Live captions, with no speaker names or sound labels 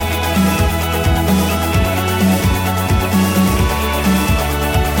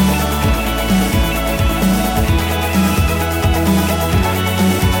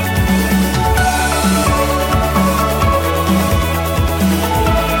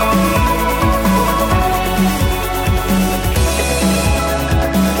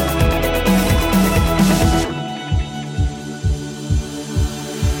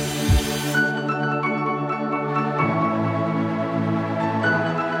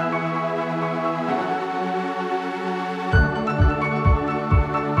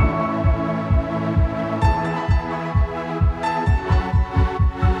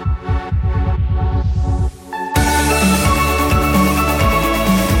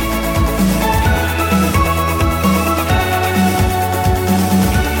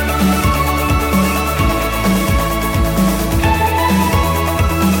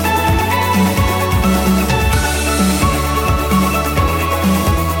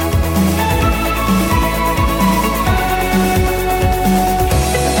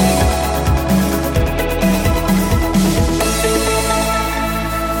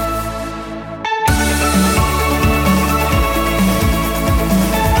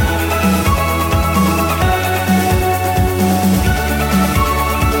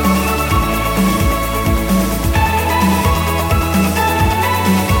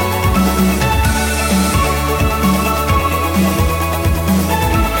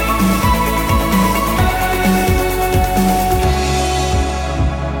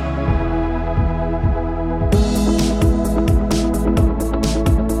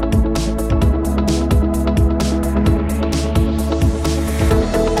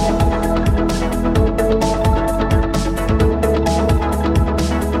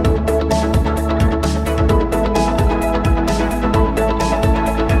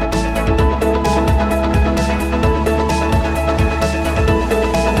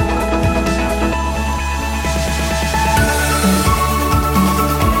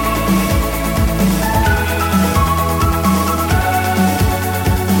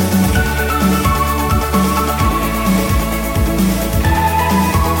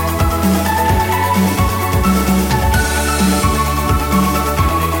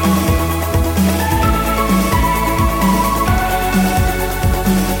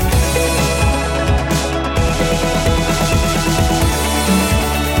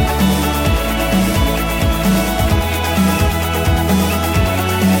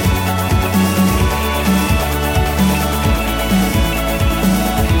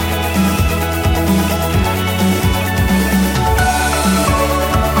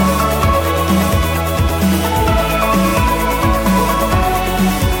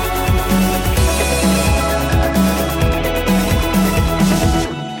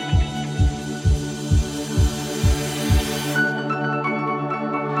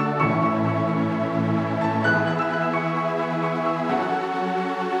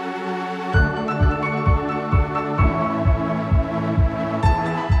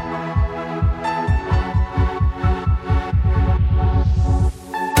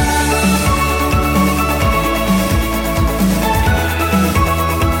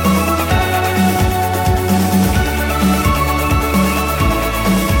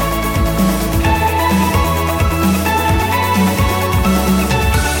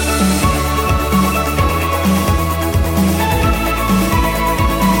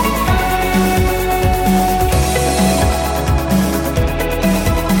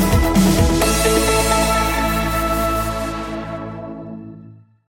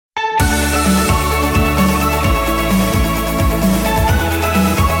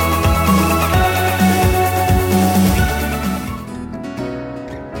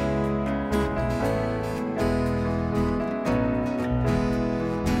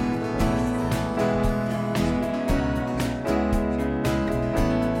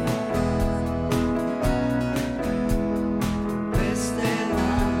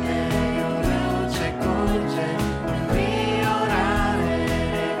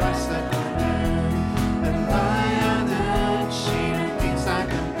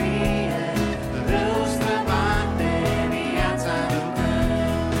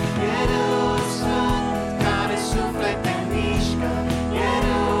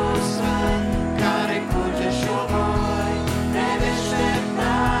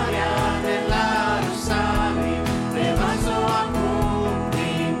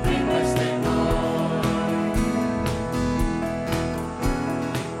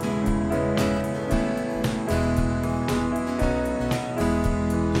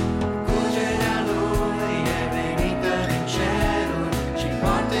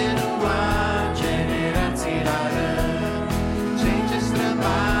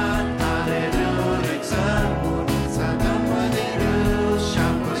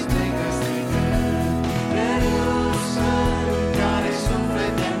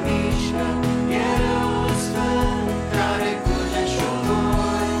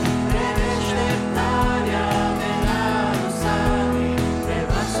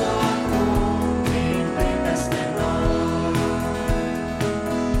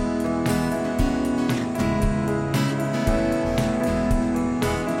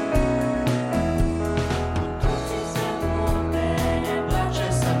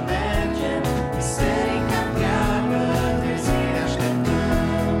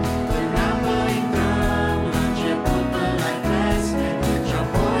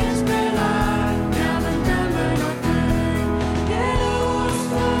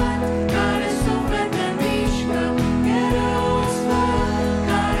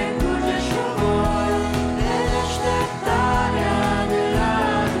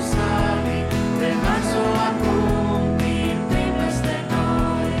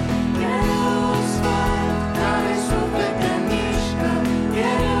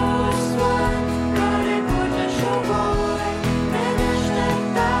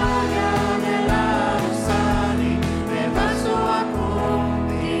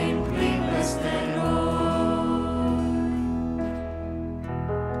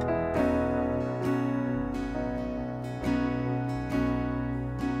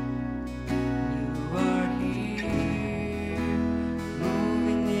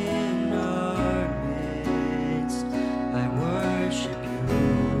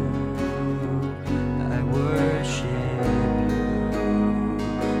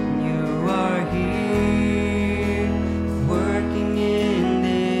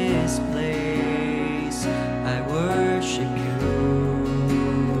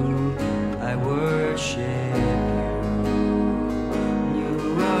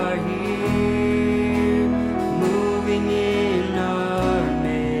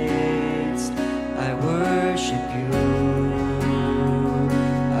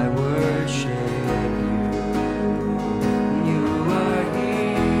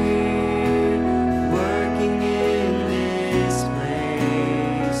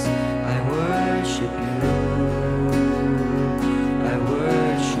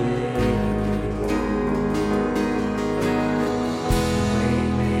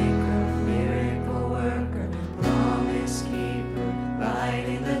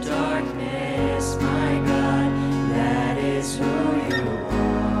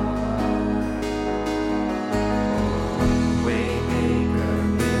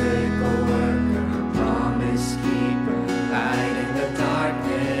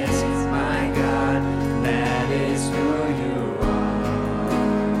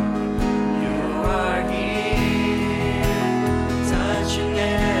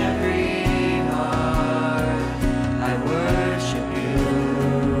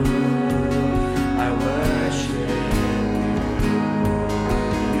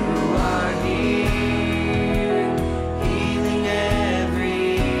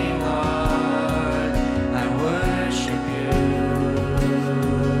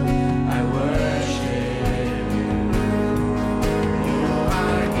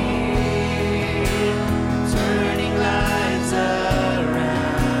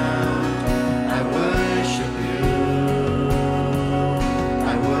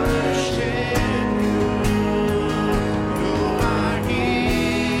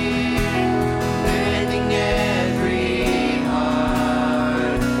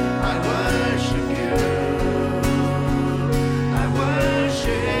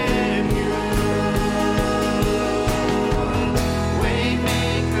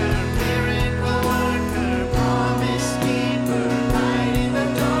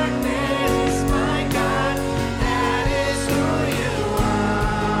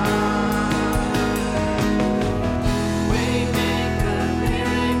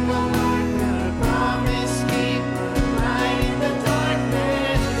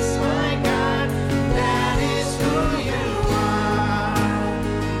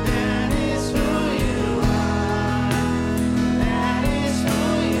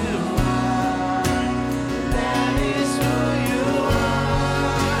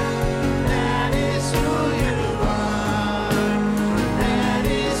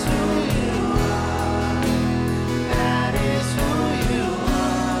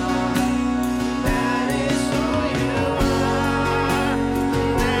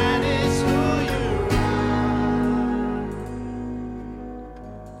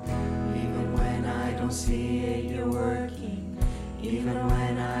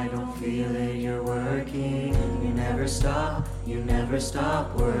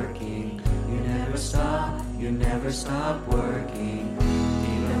stop working. You never stop working.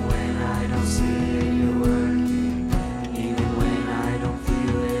 Even when I don't see it, you're working. Even when I don't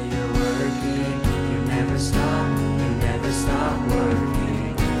feel it, you're working. You never stop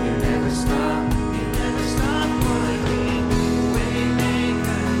working. You never stop working.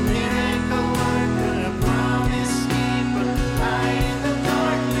 Waymaker, miracle worker, promise keeper, light in the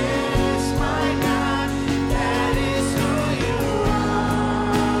darkness, my God, that is who you are.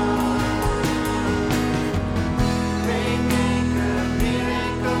 Waymaker,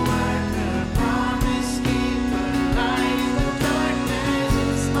 miracle worker, promise keeper, light in the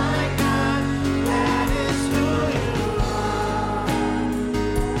darkness, my God, that is who you are.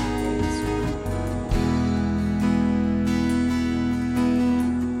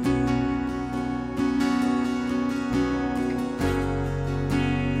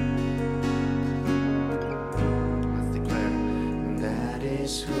 Let's declare, that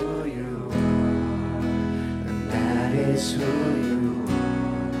is who you are, and that is who you are,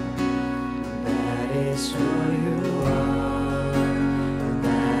 that is who you are, and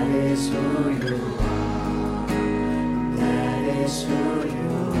that is who you are, that is who you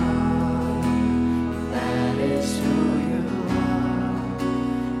are, that is who you are,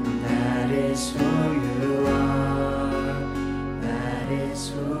 that is who you are, that is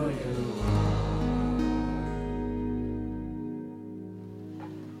who you are.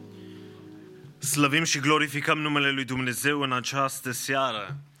 Slăvim și glorificăm numele lui Dumnezeu în această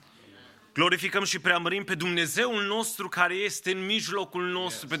seară. Glorificăm și preamărim pe Dumnezeul nostru care este în mijlocul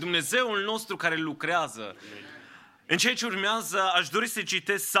nostru, pe Dumnezeul nostru care lucrează. În ceea ce urmează, aș dori să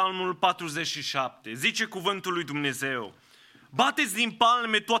citesc Psalmul 47. Zice cuvântul lui Dumnezeu: bateți din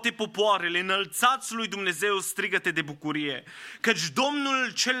palme toate popoarele, înălțați lui Dumnezeu strigăte de bucurie, căci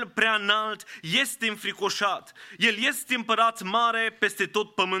Domnul cel preaînalt este înfricoșat. El este împărat mare peste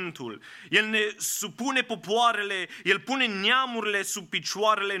tot pământul. El ne supune popoarele, El pune neamurile sub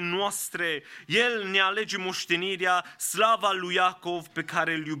picioarele noastre. El ne alege moștenirea, slava lui Iacov pe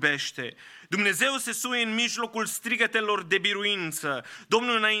care îl iubește. Dumnezeu se suie în mijlocul strigătelor de biruință.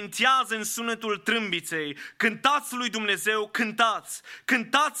 Domnul înaintează în sunetul trâmbiței. Cântați lui Dumnezeu, cântați!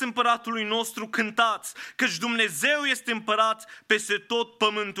 Cântați împăratului nostru, cântați! Căci Dumnezeu este împărat peste tot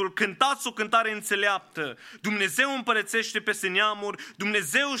pământul. Cântați o cântare înțeleaptă. Dumnezeu împărățește peste neamuri.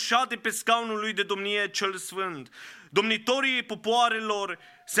 Dumnezeu șade pe scaunul lui de domnie cel sfânt. Domnitorii popoarelor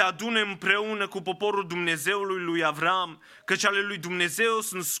se adună împreună cu poporul Dumnezeului lui Avram, căci ale lui Dumnezeu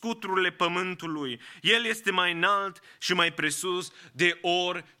sunt scuturile pământului. El este mai înalt și mai presus de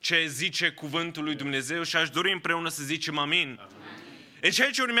orice zice cuvântul lui Dumnezeu și aș dori împreună să zicem amin. În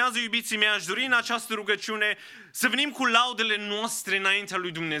ceea ce urmează, iubiții mei, aș dori în această rugăciune să venim cu laudele noastre înaintea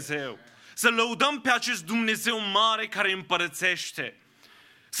lui Dumnezeu. Să lăudăm pe acest Dumnezeu mare care împărățește.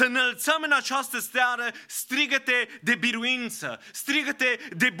 Să înălțăm în această seară strigăte de biruință, strigăte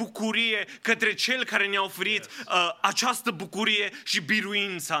de bucurie către Cel care ne-a oferit această bucurie și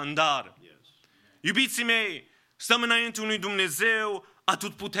biruința în dar. Iubiții mei, stăm înainte unui Dumnezeu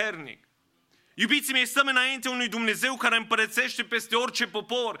atotputernic. Iubiții mei, stăm înainte unui Dumnezeu care împărățește peste orice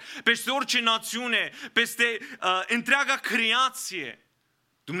popor, peste orice națiune, peste întreaga creație.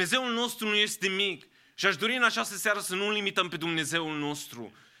 Dumnezeul nostru nu este mic. Și aș dori în această seară să nu limităm pe Dumnezeul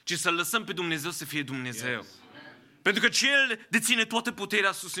nostru, ci să lăsăm pe Dumnezeu să fie Dumnezeu. Yes. Pentru că Cel deține toată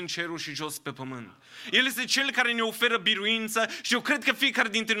puterea sus în ceruri și jos pe pământ. El este Cel care ne oferă biruință și eu cred că fiecare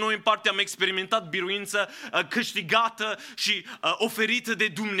dintre noi în parte am experimentat biruință câștigată și oferită de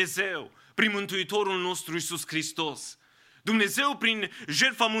Dumnezeu prin Mântuitorul nostru Iisus Hristos. Dumnezeu prin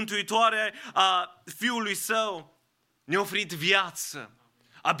jertfa mântuitoare a Fiului Său ne-a oferit viață.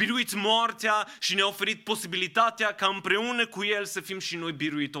 A biruit moartea și ne-a oferit posibilitatea ca împreună cu El să fim și noi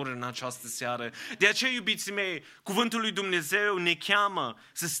biruitori în această seară. De aceea, iubiții mei, cuvântul lui Dumnezeu ne cheamă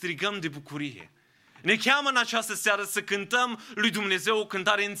să strigăm de bucurie. Ne cheamă în această seară să cântăm lui Dumnezeu o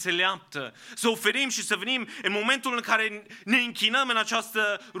cântare înțeleaptă, să oferim și să venim în momentul în care ne închinăm în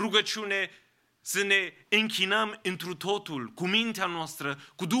această rugăciune, să ne închinăm întru totul, cu mintea noastră,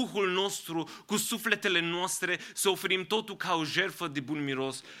 cu Duhul nostru, cu sufletele noastre, să oferim totul ca o jertfă de bun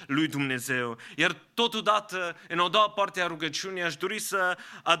miros lui Dumnezeu. Iar totodată, în a doua parte a rugăciunii, aș dori să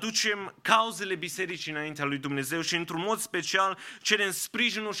aducem cauzele bisericii înaintea lui Dumnezeu și într-un mod special cerem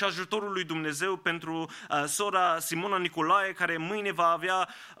sprijinul și ajutorul lui Dumnezeu pentru sora Simona Nicolae, care mâine va avea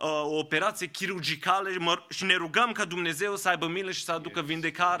o operație chirurgicală și ne rugăm ca Dumnezeu să aibă milă și să aducă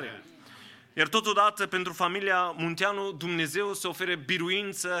vindecare. Iar totodată pentru familia Munteanu, Dumnezeu să ofere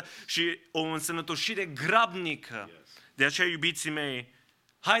biruință și o însănătoșire grabnică. De aceea, iubiții mei,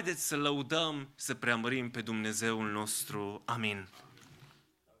 haideți să lăudăm, să preamărim pe Dumnezeul nostru. Amin.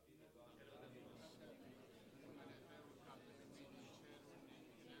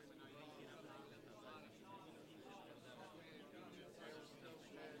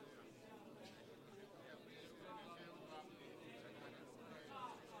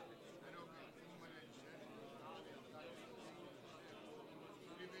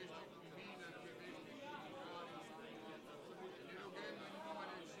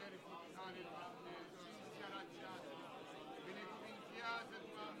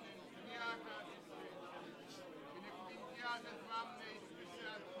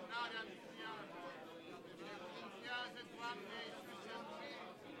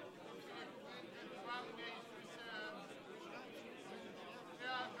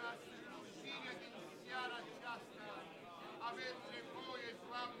 avem nevoie,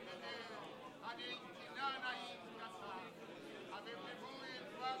 Doamne, de a ne închina înaintea Ta. Avem nevoie,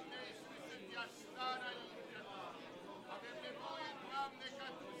 Doamne Iisuse, de a sta înaintea Ta. Avem nevoie, Doamne, ca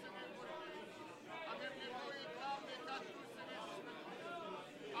Tu să ne vorbești. Avem nevoie, Doamne, ca Tu să ne sfătuiești.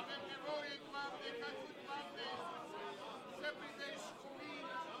 Avem nevoie, Doamne, ca Tu, Doamne Iisuse, să privești cu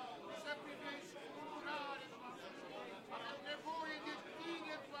mine, să privești cu urare, Doamne. Avem nevoie de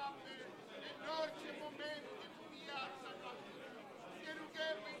Tine, Doamne, în orice moment din viața noastră. Te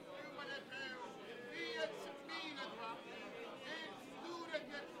rugăm în numele Tău, fie-ți milă, Doamne,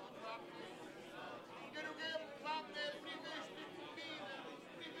 îndură-te Tu, Doamne. Te rugăm, Doamne, privește cu mine,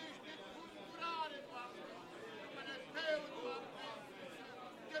 privește cu îndurare, Doamne, numele Tău, Doamne.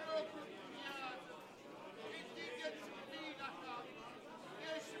 Te rog, lucrează, întinde-ți mâna Ta,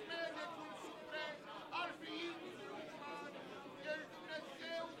 ești medicul suprem al ființei umane, ești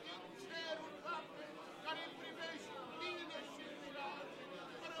Dumnezeu din cerul, Doamne, care privești bine și îndurare.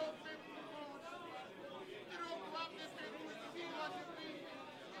 Te rog pe frumos, te rog, Doamne, pentru ziua de mâine,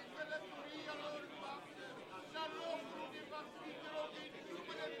 în călătoria lor, Doamne, la locul unde va fi, te rog, în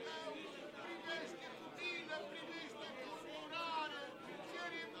numele Tău, privește cu mine, privește cu îndurare,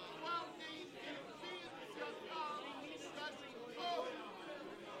 cerem, Doamne, intervenția Ta, ca și Domnul,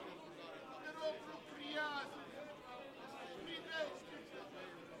 te rog, lucrează, privește,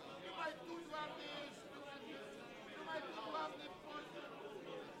 numai Tu, Doamne, ești Dumnezeu, numai Tu, Doamne, poți să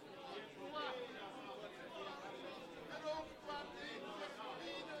poate. Te rog, Doamne,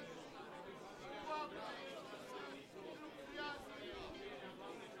 intervine, Doamne,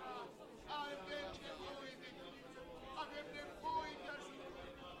 lucrează, avem nevoie de Tine, avem nevoie de ajutor,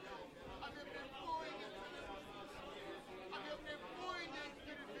 avem nevoie de călătorie, avem nevoie de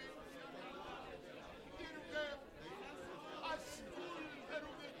intervenția Ta. Te rugăm, ascultă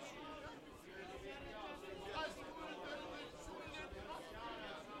rugăciunea, ascultă rugăciunile noastre,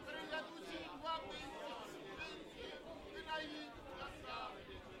 care le aducem, Doamne, înaintea Ta.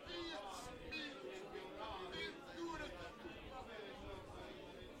 Fie-ți milă, îndură-te Tu, Doamne.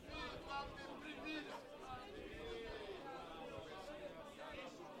 Fie, Doamne, privire.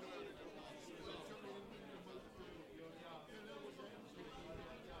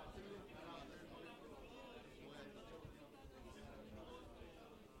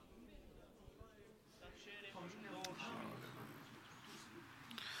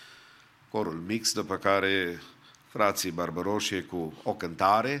 Corul mix, după care frații Barbăroșie cu o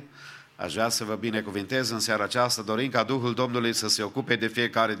cântare. Aș vrea să vă binecuvintez în seara aceasta, dorind ca Duhul Domnului să se ocupe de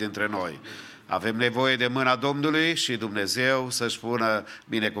fiecare dintre noi. Avem nevoie de mâna Domnului și Dumnezeu să-și pună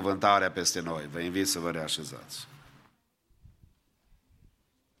binecuvântarea peste noi. Vă invit să vă reașezați.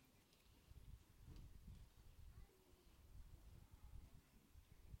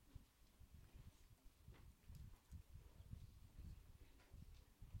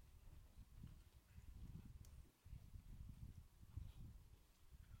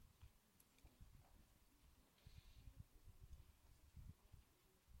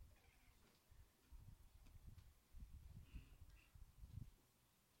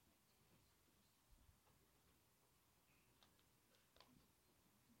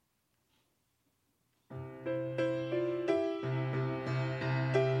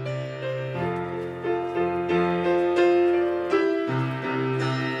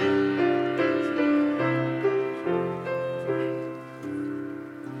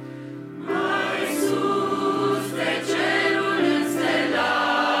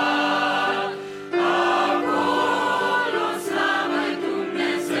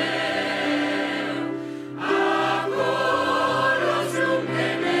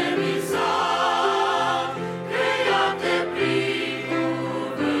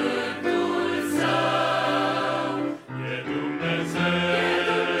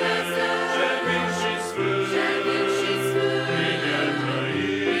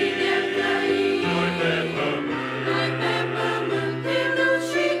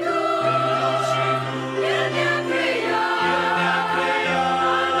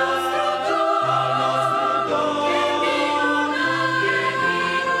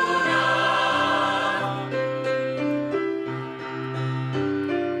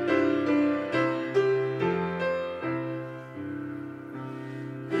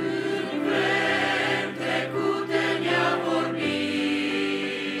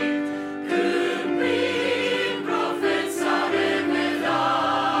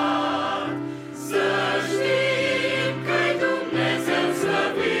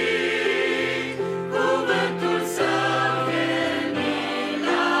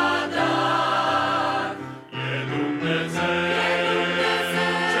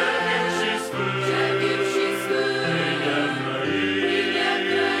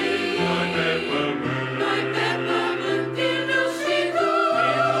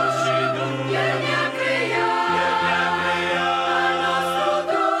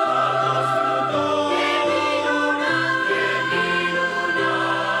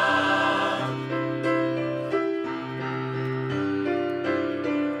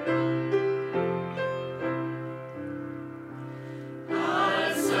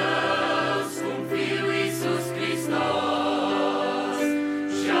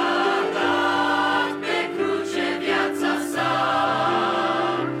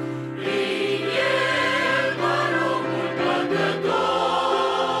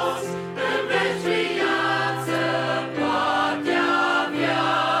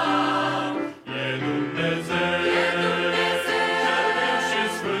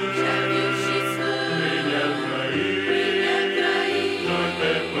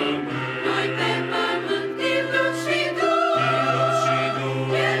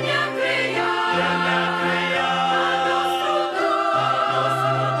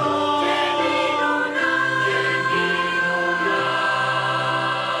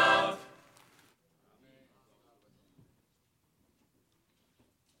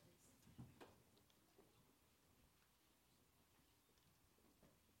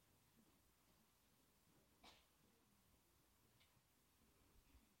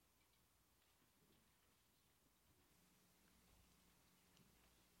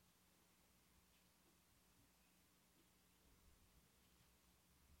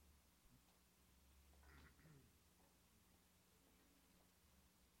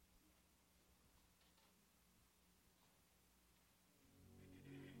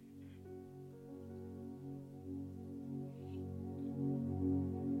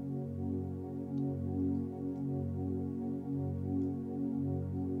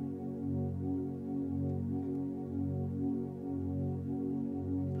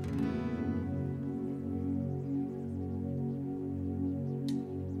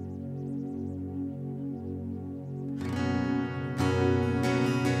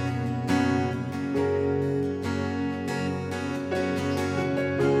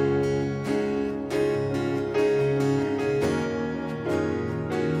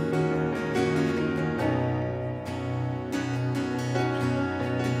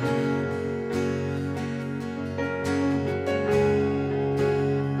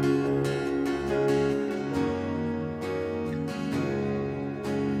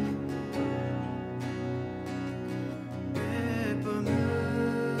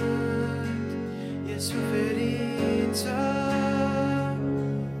 suferința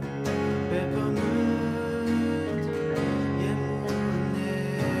pe pământ, e mult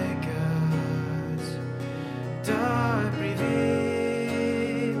necaz, dar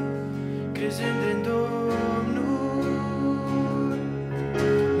privim crezând în Domnul,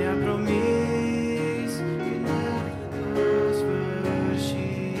 ne-a promis că ne-a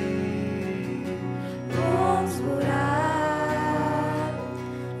sfârșit. Vom zbura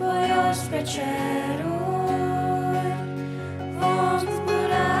voioși pe ceruri, vom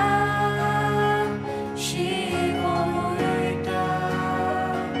zbura și vom uita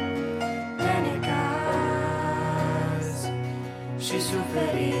de necaz Și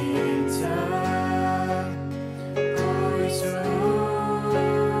suferința cu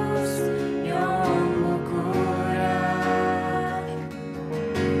Iisus ne-o bucura.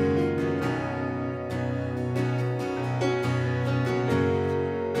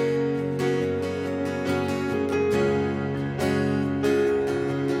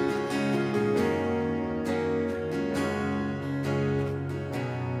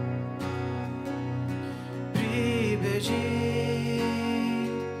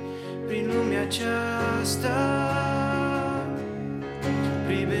 Pribegim prin lumea aceasta,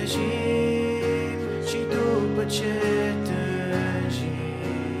 pribegim și după ce tânjim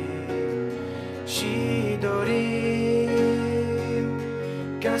și dorim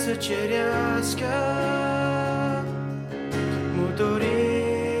ca să cerească, mult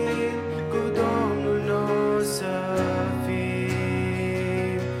dorim cu Domnul nostru să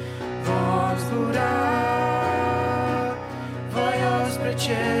fim. Vom zbura voioși spre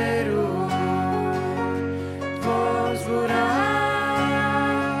ceruri, vom zbura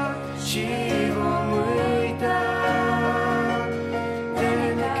și vom uita de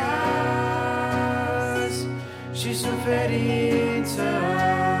necaz și suferință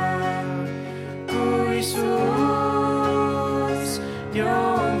cu Iisus ne-o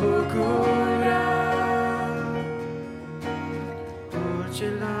bucura. Orice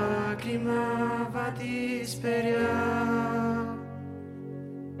lacrimă va dispărea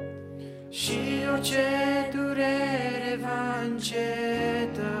și orice durere va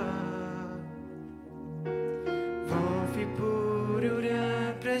înceta. Vom fi pururi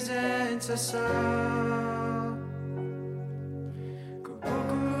în prezența sa, cu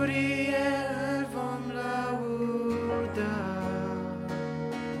bucurie îl vom lăuda.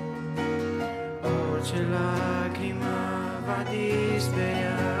 Orice lacrimă va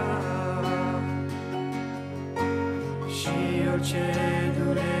dispărea și orice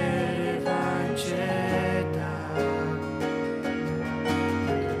durere va înceta.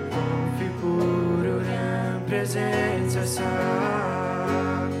 Vom fi pururi în prezența sa,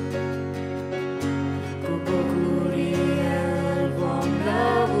 cu bucurie îl vom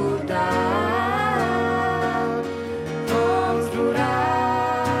lăuda. Vom zbura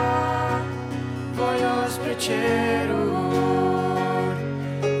voioși spre ceruri,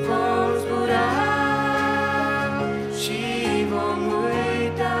 vom zbura și vom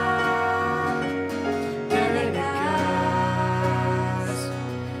uita de necaz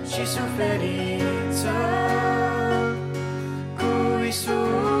și suferință cu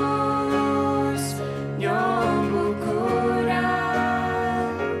Iisus ne-o bucura.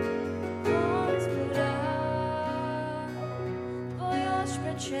 vom zbura voioși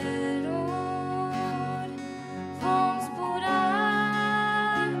pe ceruri, vom zbura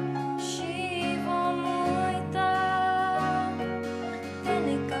și vom uita de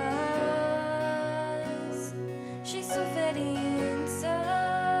necaz și suferință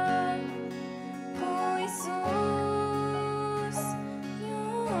cu Iisus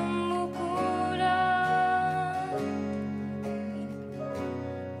ne-o bucura.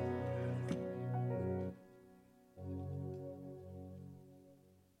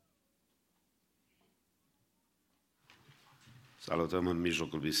 Salutăm în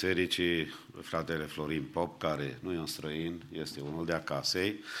mijlocul bisericii pe fratele Florin Pop, care nu e un străin, este unul de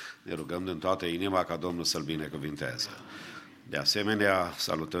acasei. Ne rugăm din toată inima ca Domnul să-l binecuvinteze. De asemenea,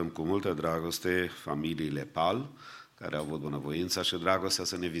 salutăm cu multă dragoste familiile Pal, care au avut bunăvoința și dragostea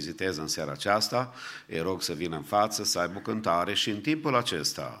să ne viziteze în seara aceasta. Îi rog să vină în față, să aibă o cântare și în timpul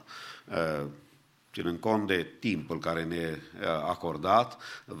acesta, ținând cont de timpul care ne acordat,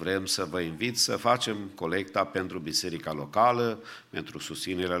 vrem să vă invit să facem colecta pentru biserica locală, pentru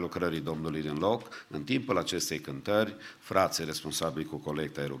susținerea lucrării Domnului din loc. În timpul acestei cântări, frații responsabili cu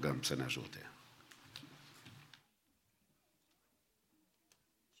colecta îi rugăm să ne ajute.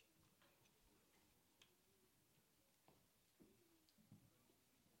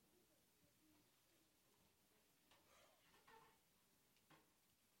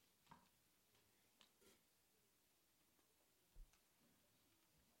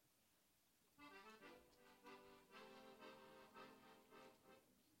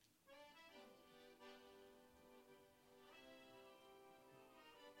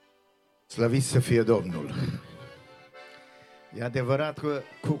 Slăvit să fie Domnul! E adevărat că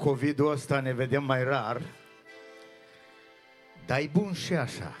cu COVID-ul ăsta ne vedem mai rar, dar e bun și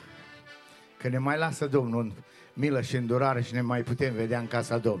așa, că ne mai lasă Domnul în milă și îndurare și ne mai putem vedea în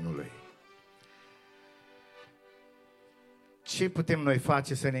casa Domnului. Ce putem noi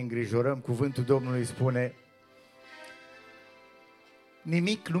face să ne îngrijorăm? Cuvântul Domnului spune: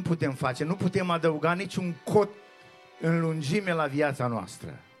 nimic nu putem face, nu putem adăuga niciun cot în lungime la viața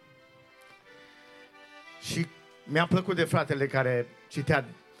noastră. Și mi-a plăcut de fratele care citea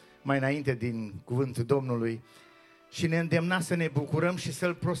mai înainte din cuvântul Domnului și ne îndemna să ne bucurăm și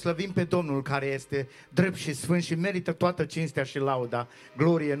să-L proslăvim pe Domnul, care este drept și sfânt și merită toată cinstea și lauda,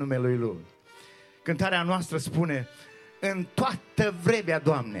 glorie numelui Lui. Cântarea noastră spune: în toată vremea,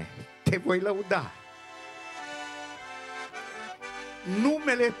 Doamne, Te voi lăuda.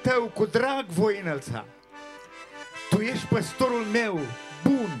 Numele Tău cu drag voi înălța. Tu ești păstorul meu,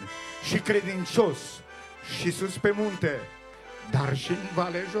 bun și credincios, și sus pe munte, dar și în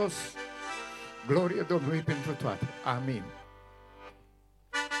vale jos. Glorie Domnului pentru toate. Amin.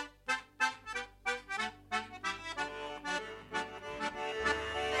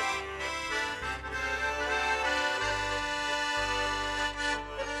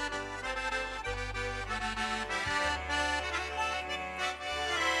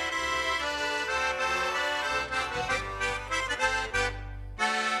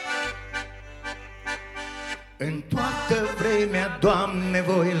 În toată vremea, Doamne,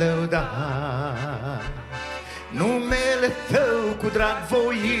 voi lăuda. Numele Tău cu drag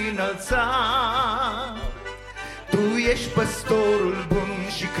voi înălța. Tu ești păstorul bun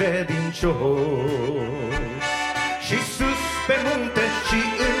și credincios, și sus pe munte și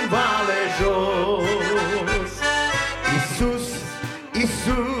în vale jos. Iisus,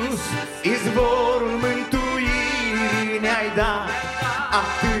 Iisus, izvorul mântuirii ne-ai dat.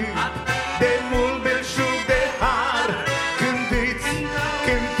 Atât de mult belșug de har, când îți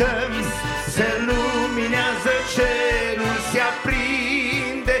cântăm, se luminează cerul, se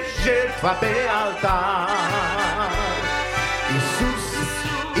aprinde jertfa pe altar. Iisus,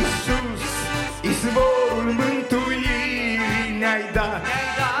 Iisus, izvorul mântuirii ne-ai dat.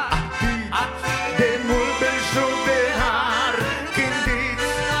 Atât de mult belșug de har, când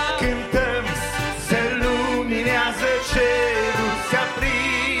îți cântăm, se luminează cerul, se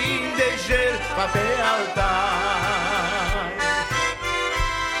aprinde jertfa pe altar.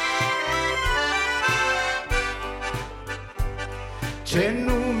 Ce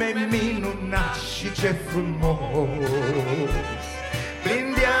nume minunat și ce frumos,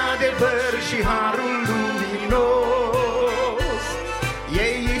 plin de adevăr și harul luminos. E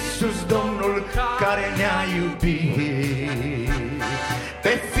Iisus Domnul care ne-a iubit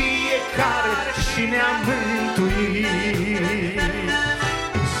pe fiecare și ne-a mântuit.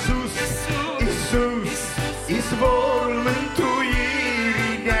 Iisus, Iisus, izvorul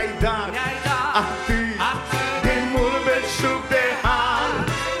mântuirii ne-ai dat. Atât de mult belșug de har,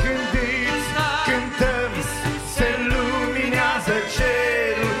 când îți cântăm, se luminează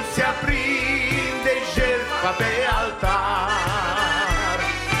cerul, se aprinde jertfa pe altar.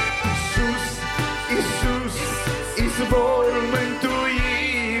 Iisus, Iisus, izvorul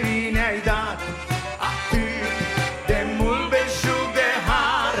mântuirii ne-ai dat. Atât de mult belșug de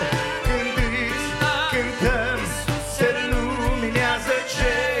har, când îți cântăm, se luminează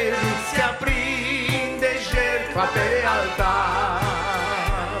cerul, se aprinde jertfa pe altar.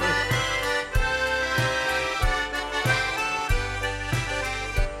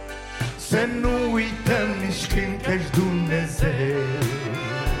 Să nu uităm nici când că-și Dumnezeu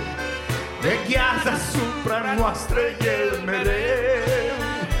veghează asupra noastră El mereu,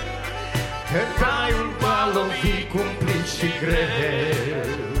 că traiul va lovi cumplit și greu.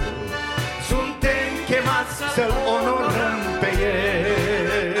 Suntem chemați să-L onorăm pe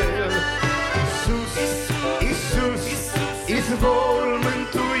El. Iisus, Iisus, izvorul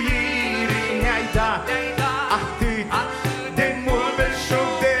mântuirii ne-ai dat. Atât de mult belșug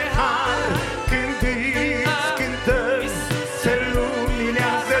de har, când îți cântăm, se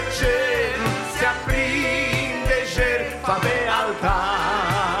luminează cerul, se aprinde jertfa pe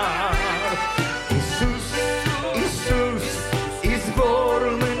altar. Iisus, Iisus,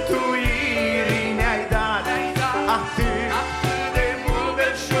 izvorul mântuirii ne-ai dat. Atât de mult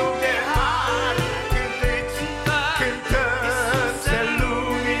belșug de har, când îți cântăm, se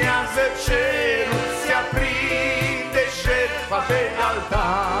luminează cerul, se aprinde jertfa pe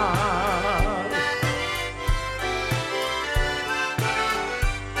altar.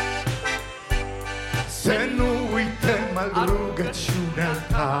 Să nu uităm al rugăciunea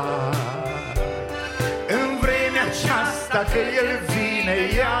ta în vremea aceasta, că El vine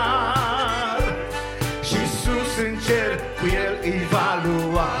iar.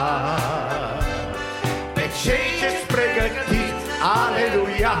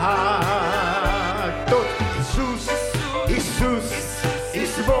 har. Tot Iisus, Iisus,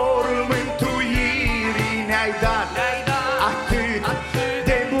 izvorul mântuirii ne-ai dat. Atât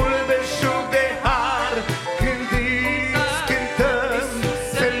de mult belșug de har, când îți cântăm,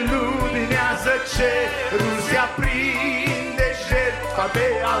 se luminează cerul, se aprinde jertfa pe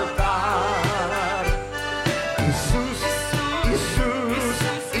altar. Iisus, Iisus,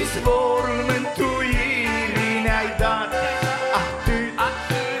 izvorul mântuirii ne-ai dat. Atât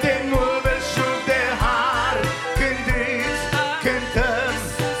de mult belșug de har, când îți cântăm,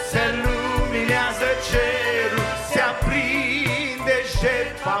 se luminează cerul, se aprinde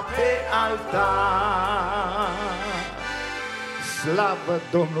jertfa pe altar. Slavă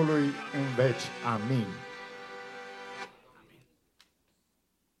Domnului în veci. Amin.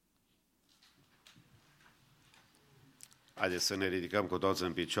 Haideți să ne ridicăm cu toți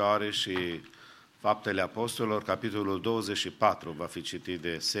în picioare și Faptele Apostolilor, capitolul 24, va fi citit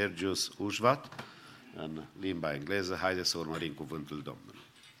de Sergius Ușvat în limba engleză. Haideți să urmărim cuvântul Domnului.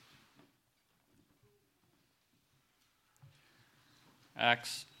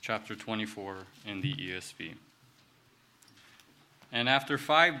 Acts chapter 24 in the ESV. And after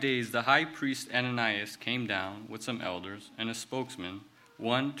 5 days, the high priest Ananias came down with some elders and a spokesman,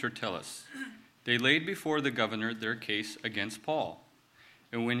 one Tertullus. They laid before the governor their case against Paul.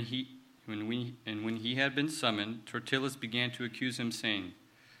 And when he had been summoned, Tertullus began to accuse him, saying,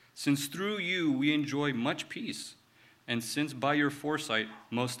 "Since through you we enjoy much peace, and since by your foresight,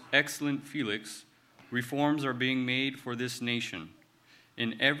 most excellent Felix, reforms are being made for this nation,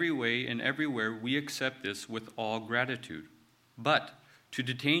 in every way and everywhere we accept this with all gratitude. But to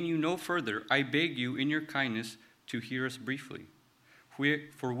detain you no further, I beg you in your kindness to hear us briefly.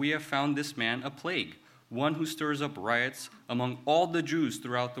 For we have found this man a plague, one who stirs up riots among all the Jews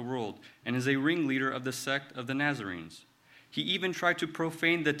throughout the world, and is a ringleader of the sect of the Nazarenes. He even tried to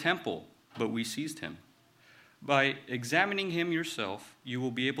profane the temple, but we seized him. By examining him yourself, you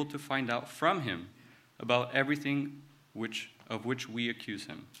will be able to find out from him about everything of which we accuse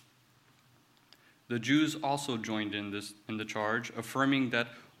him." The Jews also joined in the charge, affirming that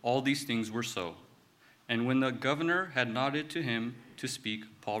all these things were so. And when the governor had nodded to him to speak,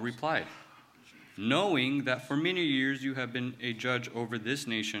 Paul replied, "Knowing that for many years you have been a judge over this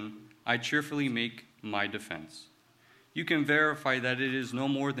nation, I cheerfully make my defense. You can verify that it is no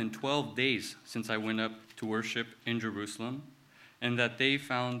more than 12 days since I went up to worship in Jerusalem, and that they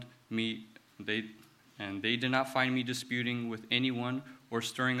did not find me disputing with anyone or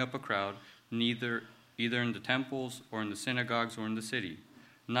stirring up a crowd, either in the temples or in the synagogues or in the city.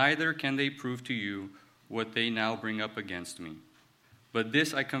 Neither can they prove to you what they now bring up against me. But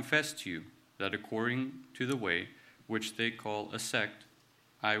this I confess to you, that according to the way which they call a sect,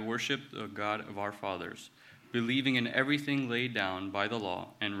 I worship the God of our fathers, believing in everything laid down by the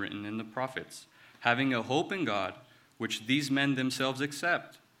law and written in the prophets, having a hope in God, which these men themselves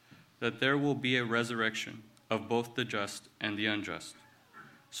accept, that there will be a resurrection of both the just and the unjust.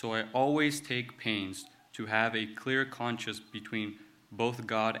 So I always take pains to have a clear conscience between both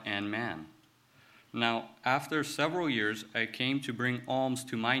God and man. Now, after several years, I came to bring alms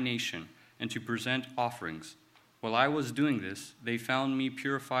to my nation and to present offerings. While I was doing this, they found me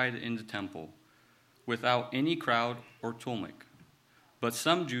purified in the temple, without any crowd or tumult. But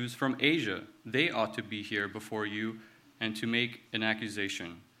some Jews from Asia, they ought to be here before you and to make an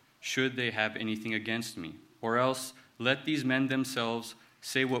accusation, should they have anything against me. Or else let these men themselves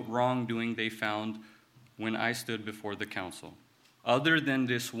say what wrongdoing they found when I stood before the council, other than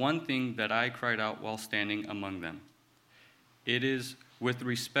this one thing that I cried out while standing among them. It is with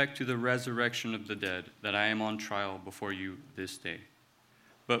respect to the resurrection of the dead that I am on trial before you this day."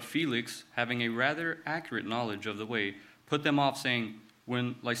 But Felix, having a rather accurate knowledge of the way, put them off, saying,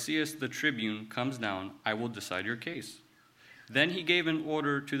 "When Lysias the tribune comes down, I will decide your case." Then he gave an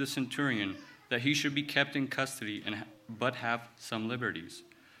order to the centurion that he should be kept in custody but have some liberties,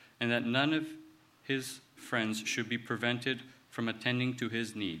 and that none of his friends should be prevented from attending to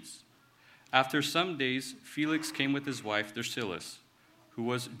his needs. After some days, Felix came with his wife Drusilla, who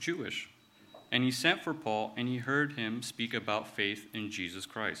was Jewish, and he sent for Paul, and he heard him speak about faith in Jesus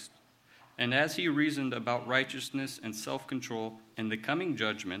Christ. And as he reasoned about righteousness and self-control and the coming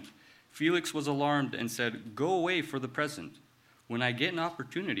judgment, Felix was alarmed and said, "Go away for the present. When I get an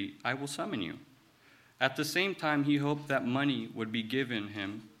opportunity, I will summon you." At the same time, he hoped that money would be given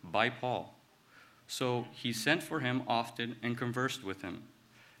him by Paul. So he sent for him often and conversed with him.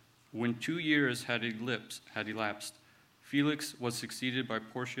 When 2 years had elapsed, Felix was succeeded by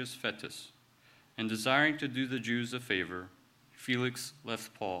Porcius Festus, and desiring to do the Jews a favor, Felix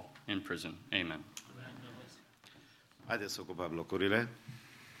left Paul in prison. Amen. Haideți să ocupăm locurile.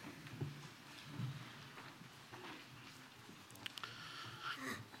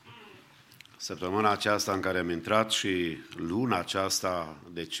 Săptămâna aceasta în care am intrat și luna aceasta,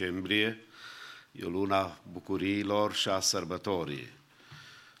 decembrie, e o luna bucuriilor și a sărbătorii.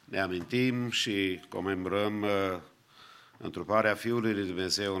 Ne amintim și comemorăm întruparea Fiului lui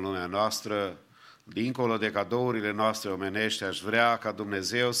Dumnezeu în lumea noastră. Dincolo de cadourile noastre omenești, aș vrea ca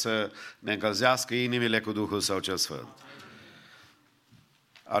Dumnezeu să ne încălzească inimile cu Duhul Său cel Sfânt.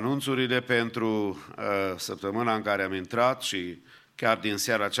 Anunțurile pentru săptămâna în care am intrat și chiar din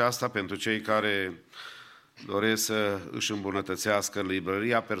seara aceasta, pentru cei care doresc să își îmbunătățească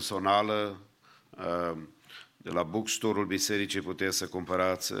librăria personală, de la bookstore-ul bisericii puteți să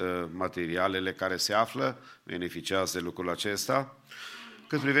cumpărați materialele care se află, beneficiați de lucrul acesta.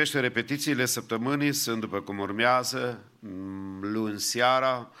 Cât privește repetițiile săptămânii, sunt după cum urmează: luni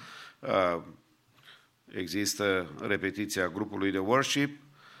seara există repetiția grupului de worship,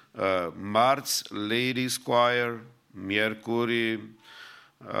 marți Ladies Choir, miercuri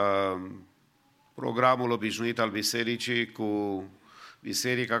programul obișnuit al bisericii cu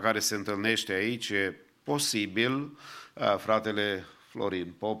biserica care se întâlnește aici. E posibil fratele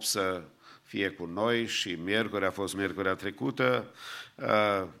Florin Pop să fie cu noi și miercuri, a fost miercurea trecută.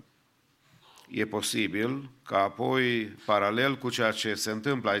 E posibil ca apoi, paralel cu ceea ce se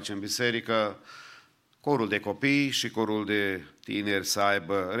întâmplă aici în biserică, corul de copii și corul de tineri să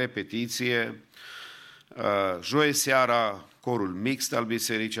aibă repetiție. Joi seara, corul mixt al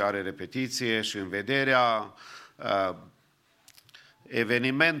bisericii are repetiție și în vederea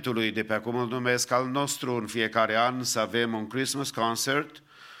evenimentului de pe acum îl numesc al nostru în fiecare an, să avem un Christmas concert.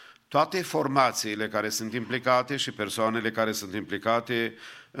 Toate formațiile care sunt implicate și persoanele care sunt implicate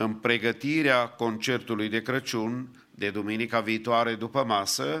în pregătirea concertului de Crăciun de duminica viitoare după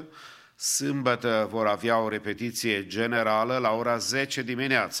masă, sâmbătă vor avea o repetiție generală la ora 10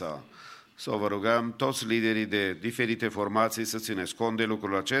 dimineața. Să vă rugăm toți liderii de diferite formații să țineți cont de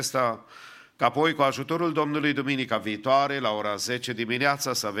lucrul acesta, ca apoi cu ajutorul Domnului duminica viitoare la ora 10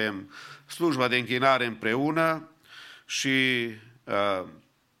 dimineața să avem slujba de închinare împreună și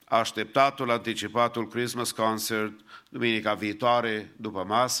așteptatul, anticipatul Christmas Concert duminica viitoare după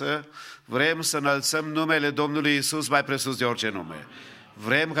masă. Vrem să înălțăm numele Domnului Iisus mai presus de orice nume.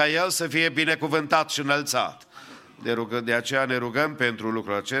 Vrem ca El să fie binecuvântat și înălțat. De aceea ne rugăm pentru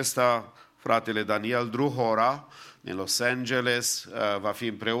lucrul acesta. Fratele Daniel Druhora din Los Angeles va fi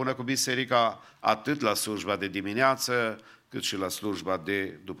împreună cu biserica atât la slujba de dimineață cât și la slujba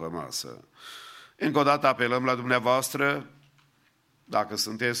de după masă. Încă o dată apelăm la dumneavoastră, dacă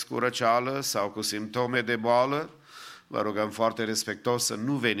sunteți cu răceală sau cu simptome de boală, vă rugăm foarte respectos să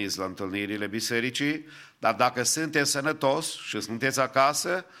nu veniți la întâlnirile bisericii, dar dacă sunteți sănătos și sunteți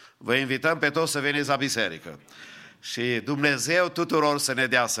acasă, vă invităm pe toți să veniți la biserică. Și Dumnezeu tuturor să ne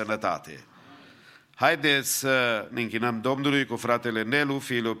dea sănătate. Haideți să ne închinăm Domnului cu fratele Nelu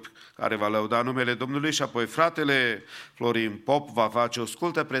Filip, care va lăuda numele Domnului, și apoi fratele Florin Pop va face o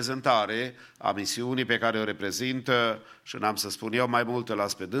scurtă prezentare a misiunii pe care o reprezintă și n-am să spun eu mai multe,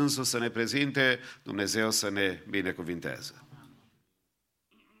 las pe dânsul să ne prezinte, Dumnezeu să ne binecuvinteze.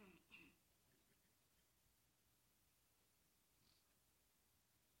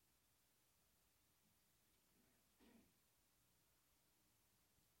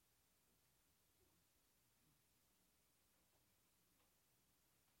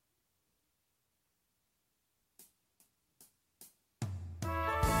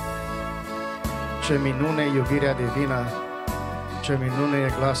 Ce minune iubirea divină, ce minune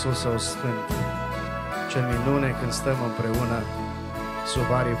e glasul Său sfânt, ce minune când stăm împreună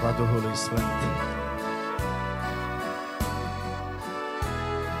sub aripa Duhului Sfânt.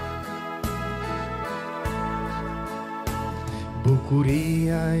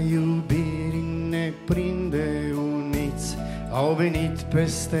 Bucuria iubirii ne prinde uniți, au venit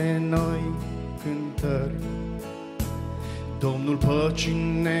peste noi cântări. Domnul păcii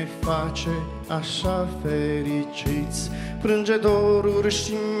ne face așa fericiți, frânge doruri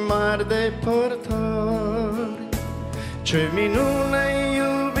și mari depărtări. Ce minune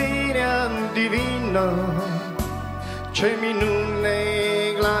iubirea divină, ce minune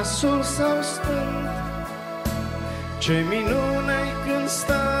glasul Său sfânt, ce minune când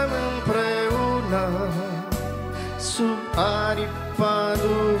stăm împreună sub aripa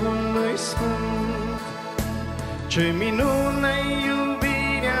Duhului Sfânt. Ce minune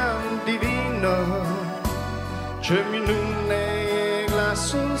iubirea divină, ce minune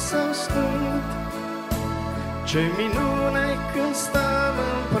glasul Său sfânt, ce minune când stăm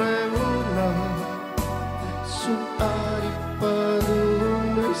împreună sub aripa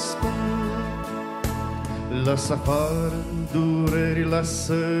Duhului Sfânt. Lasă afară dureri,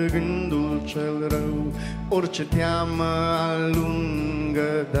 lasă gândul cel rău, orice teamă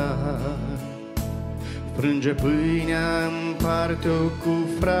alungă, dar Frânge pâinea, împarte-o cu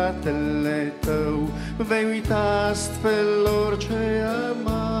fratele tău, vei uita astfel orice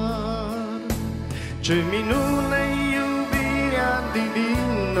amar. Ce minune iubirea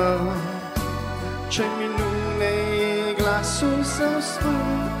divină, ce minune e glasul său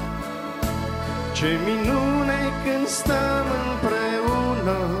sfânt, ce minune când stăm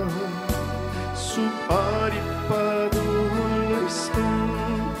împreună sub aripa Duhului Sfânt.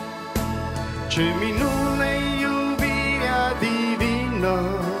 Ce minune iubirea divină,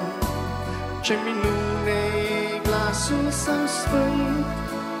 ce minune e glasul său sfânt,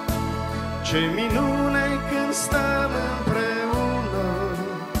 ce minune când stăm împreună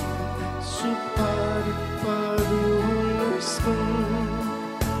sub aripa Duhului Sfânt.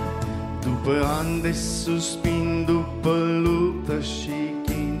 După ani de suspin, după luptă și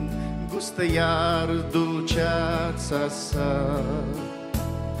chin, gustă iar dulceața sa.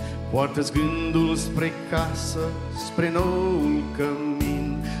 Poartă-ți gândul spre casă, spre noul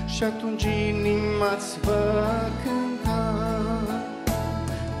cămin, și atunci inima-ți va cânta.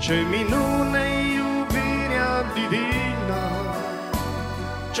 Ce minune iubirea divină,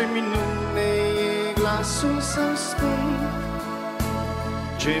 ce minune e glasul său sfânt,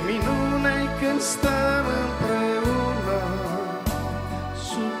 ce minune când stăm împreună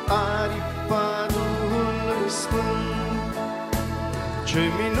sub aripa Duhului Sfânt. Ce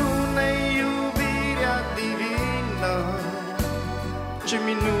minune iubirea divină, ce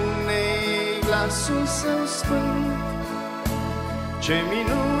minune e glasul său sfânt, ce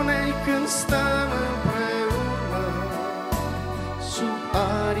minune când stăm împreună sub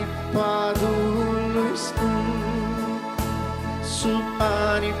aripa Duhului Sfânt, sub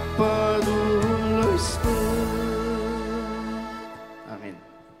aripa Duhului Sfânt. Amin.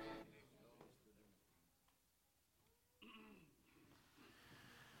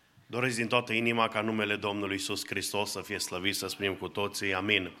 Doresc din toată inima ca numele Domnului Iisus Hristos să fie slăvit, să spunem cu toții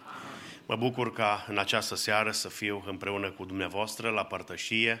amin. Mă bucur ca în această seară să fiu împreună cu dumneavoastră la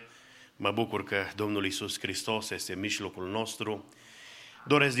părtășie. Mă bucur că Domnul Iisus Hristos este în mijlocul nostru.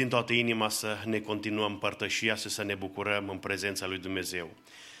 Doresc din toată inima să ne continuăm părtășia și să ne bucurăm în prezența lui Dumnezeu.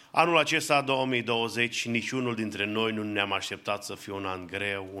 Anul acesta, 2020, niciunul dintre noi nu ne-am așteptat să fie un an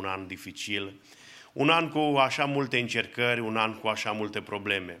greu, un an dificil, un an cu așa multe încercări, un an cu așa multe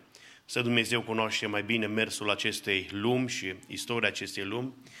probleme. Să Dumnezeu cunoaște mai bine mersul acestei lumi și istoria acestei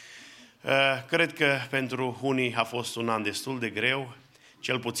lumi. Cred că pentru unii a fost un an destul de greu,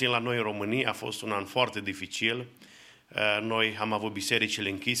 cel puțin la noi în România a fost un an foarte dificil. Noi am avut bisericile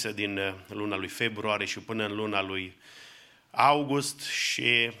închise din luna lui februarie și până în luna lui august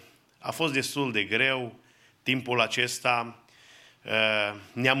și a fost destul de greu timpul acesta.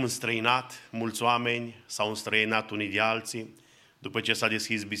 Ne-am înstrăinat, mulți oameni s-au înstrăinat unii de alții. După ce s-a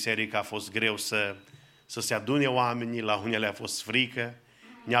deschis biserica a fost greu să se adune oamenii, la unele a fost frică.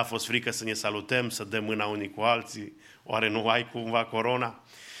 Ne-a fost frică să ne salutăm, să dăm mâna unii cu alții. Oare nu ai cumva corona?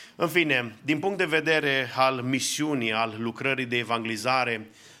 În fine, din punct de vedere al misiunii, al lucrării de evangelizare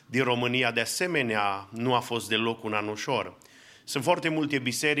din România, de asemenea, nu a fost deloc un an ușor. Sunt foarte multe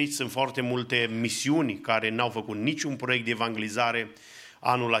biserici, sunt foarte multe misiuni care n-au făcut niciun proiect de evangelizare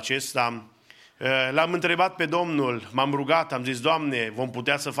anul acesta. L-am întrebat pe Domnul, m-am rugat, am zis, Doamne, vom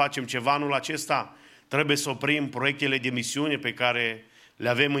putea să facem ceva anul acesta? Trebuie să oprim proiectele de misiune pe care le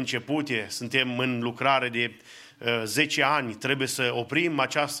avem începute, suntem în lucrare de 10 ani, trebuie să oprim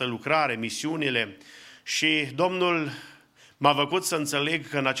această lucrare, misiunile. Și Domnul m-a făcut să înțeleg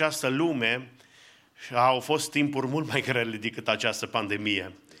că în această lume au fost timpuri mult mai grele decât această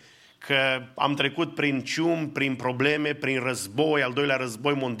pandemie. Că am trecut prin cium, prin probleme, prin război, al doilea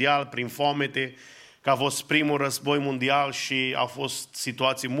război mondial, prin foamete, că a fost primul război mondial și au fost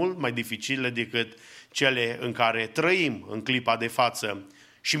situații mult mai dificile decât cele în care trăim în clipa de față.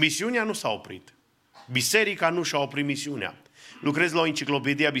 Și misiunea nu s-a oprit. Biserica nu și-a oprit misiunea. Lucrez la o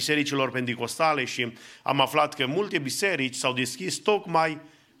enciclopedie a bisericilor penticostale și am aflat că multe biserici s-au deschis tocmai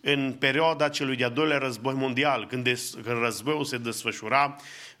în perioada celui de-al doilea război mondial, când războiul se desfășura,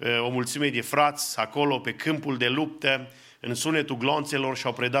 o mulțime de frați acolo pe câmpul de luptă, în sunetul glonțelor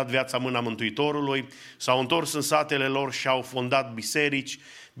și-au predat viața în mâna Mântuitorului, s-au întors în satele lor și au fondat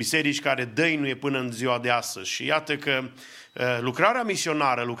biserici care dăinuie până în ziua de astăzi. Și iată că lucrarea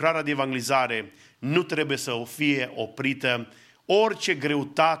misionară, lucrarea de evangelizare nu trebuie să fie oprită, orice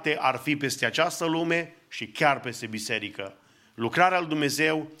greutate ar fi peste această lume și chiar peste biserică. Lucrarea lui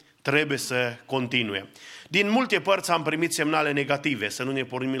Dumnezeu trebuie să continue. Din multe părți am primit semnale negative, să nu ne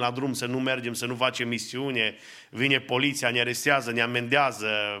pornim la drum, să nu mergem, să nu facem misiune, vine poliția, ne arestează, ne amendează,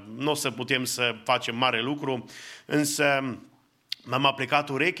 nu o să putem să facem mare lucru, însă m-am aplicat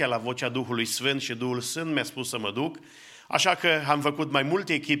urechea la vocea Duhului Sfânt și Duhul Sfânt mi-a spus să mă duc. Așa că am făcut mai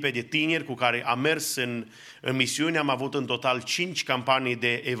multe echipe de tineri cu care am mers în misiune. Am avut în total 5 campanii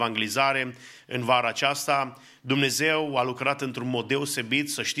de evangelizare în vara aceasta. Dumnezeu a lucrat într-un mod deosebit.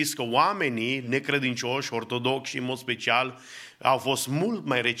 Să știți că oamenii necredincioși, ortodoxi în mod special, au fost mult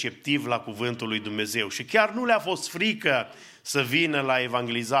mai receptivi la cuvântul lui Dumnezeu și chiar nu le-a fost frică să vină la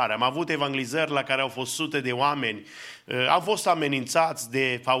evangelizare. Am avut evangelizări la care au fost sute de oameni. Am fost amenințați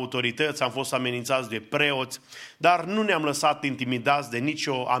de autorități, am fost amenințați de preoți, dar nu ne-am lăsat intimidați de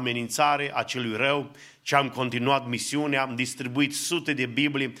nicio amenințare a celui rău, ci am continuat misiunea, am distribuit sute de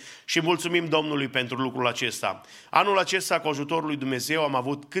Biblii și mulțumim Domnului pentru lucrul acesta. Anul acesta, cu ajutorul lui Dumnezeu, am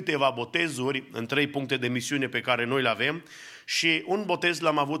avut câteva botezuri în 3 puncte de misiune pe care noi le avem și un botez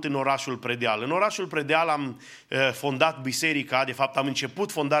l-am avut în orașul Predeal. În orașul Predeal am fondat biserica, de fapt am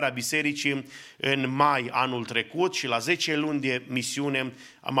început fondarea bisericii în mai anul trecut și la 10 luni de misiune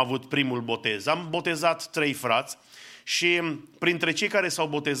am avut primul botez. Am botezat 3 frați și printre cei care s-au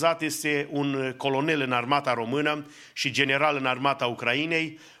botezat este un colonel în armata română și general în armata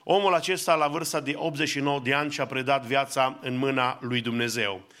Ucrainei. Omul acesta, la vârsta de 89 de ani, și-a predat viața în mâna lui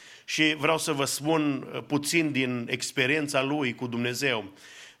Dumnezeu. Și vreau să vă spun puțin din experiența lui cu Dumnezeu.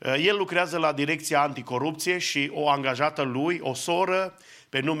 El lucrează la Direcția Anticorupție și o angajată lui, o soră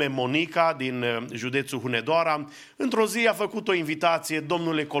pe nume Monica din județul Hunedoara, într-o zi a făcut o invitație: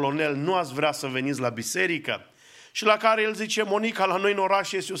 domnule colonel, nu ați vrea să veniți la biserică? Și la care el zice: Monica, la noi în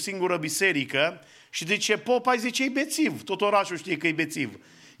oraș este o singură biserică. Și zice: Popa, zice, e bețiv, tot orașul știe că e bețiv.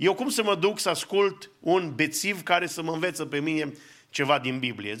 Eu cum să mă duc să ascult un bețiv care să mă învețe pe mine ceva din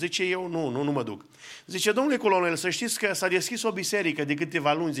Biblie? Zice: eu nu mă duc. Zice: domnule colonel, să știți că s-a deschis o biserică de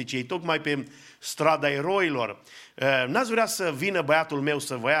câteva luni, zice, e tocmai pe strada Eroilor. N-ați vrea să vină băiatul meu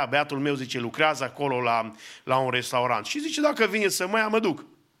să vă ia? Băiatul meu, zice, lucrează acolo la un restaurant. Și zice: dacă vine să mă ia, mă duc.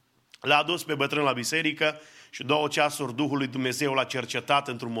 L-a adus pe bătrân la biserică și 2 ceasuri Duhul lui Dumnezeu l-a cercetat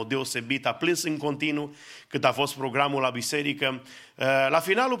într-un mod deosebit, a plâns în continuu cât a fost programul la biserică. La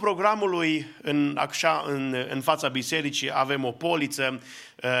finalul programului, în fața bisericii, avem o poliță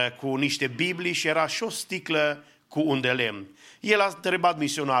cu niște Biblii și era și o sticlă cu un de lemn. El a întrebat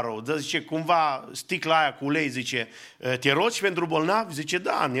misionarul, zice, cumva sticla aia cu ulei, zice, te rogi pentru bolnavi? Zice: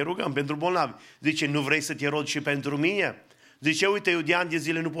 da, ne rugăm pentru bolnavi. Zice: nu vrei să te rogi și pentru mine? Zice: uite, eu de ani de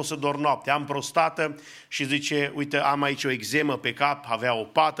zile nu pot să dorm noapte, am prostată și zice, uite, am aici o exemă pe cap, avea o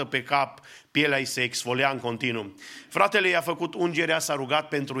pată pe cap, pielea îi se exfolia în continuu. Fratele i-a făcut ungerea, s-a rugat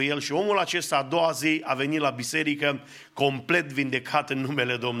pentru el și omul acesta a doua zi a venit la biserică complet vindecat în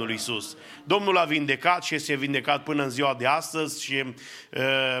numele Domnului Iisus. Domnul a vindecat și este vindecat până în ziua de astăzi și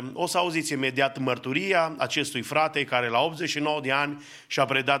o să auziți imediat mărturia acestui frate care la 89 de ani și-a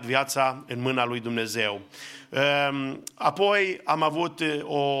predat viața în mâna lui Dumnezeu. Apoi am avut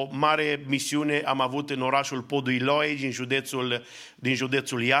o mare misiune, am avut în orașul Poduiloi din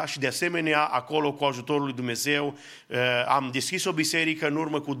județul Iași. De asemenea, acolo, cu ajutorul lui Dumnezeu, am deschis o biserică în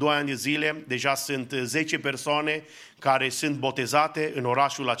urmă cu 2 ani de zile. Deja sunt 10 persoane care sunt botezate în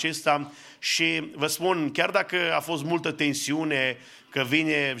orașul acesta și vă spun, chiar dacă a fost multă tensiune, că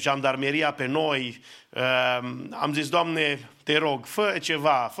vine jandarmeria pe noi, am zis: Doamne, te rog, fă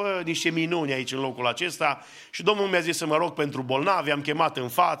ceva, fă niște minuni aici în locul acesta. Și Domnul mi-a zis să mă rog pentru bolnavi, am chemat în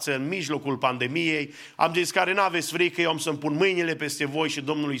față, în mijlocul pandemiei, am zis: care n-aveți frică, eu am să-mi pun mâinile peste voi și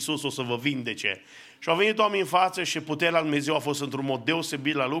Domnul Iisus o să vă vindece. Și au venit oameni în față și puterea lui Dumnezeu a fost într-un mod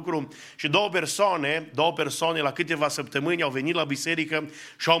deosebit la lucru și două persoane la câteva săptămâni au venit la biserică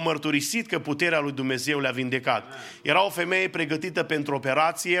și au mărturisit că puterea lui Dumnezeu le-a vindecat. Era o femeie pregătită pentru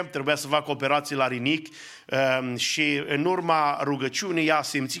operație, trebuia să facă operație la rinichi și în urma rugăciunii ea a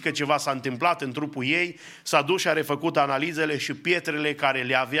simțit că ceva s-a întâmplat în trupul ei, s-a dus și a refăcut analizele și pietrele care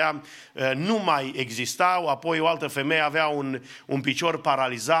le avea nu mai existau. Apoi o altă femeie avea un picior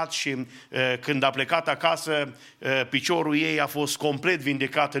paralizat și când a plecat acasă, piciorul ei a fost complet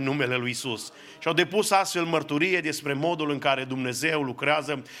vindecat în numele lui Iisus. Și au depus astfel mărturie despre modul în care Dumnezeu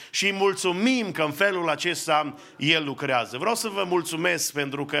lucrează și îi mulțumim că în felul acesta El lucrează. Vreau să vă mulțumesc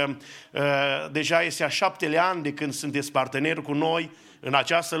pentru că deja este a 7-lea an de când sunteți parteneri cu noi în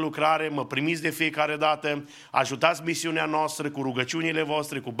această lucrare, mă primiți de fiecare dată, ajutați misiunea noastră cu rugăciunile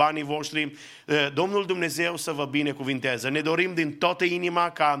voastre, cu banii voștri. Domnul Dumnezeu să vă binecuvinteze. Ne dorim din toată inima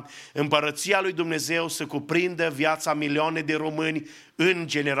ca împărăția lui Dumnezeu să cuprindă viața milioane de români în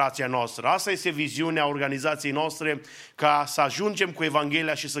generația noastră. Asta este viziunea organizației noastre, ca să ajungem cu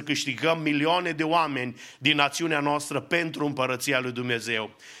Evanghelia și să câștigăm milioane de oameni din națiunea noastră pentru împărăția lui Dumnezeu.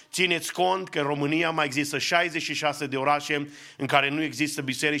 Țineți cont că în România mai există 66 de orașe în care nu există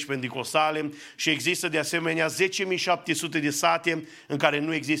biserici penticostale și există de asemenea 10.700 de sate în care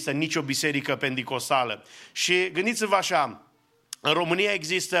nu există nicio biserică penticostală. Și gândiți-vă așa, în România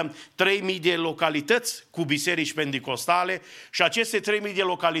există 3.000 de localități cu biserici penticostale și aceste 3.000 de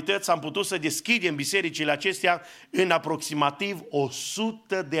localități am putut să deschidem bisericile acestea în aproximativ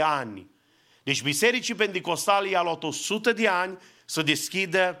 100 de ani. Deci bisericii penticostale i-au luat 100 de ani să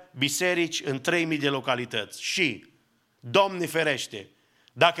deschidă biserici în 3.000 de localități. Și, Doamne ferește,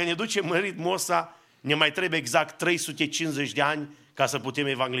 dacă ne ducem în ritmul ăsta, ne mai trebuie exact 350 de ani ca să putem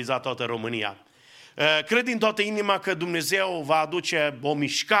evangeliza toată România. Cred din toată inima că Dumnezeu va aduce o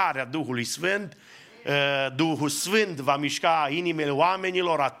mișcare a Duhului Sfânt. Duhul Sfânt va mișca inimile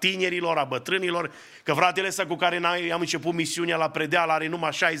oamenilor, a tinerilor, a bătrânilor, că fratele ăsta cu care am început misiunea la Predeal are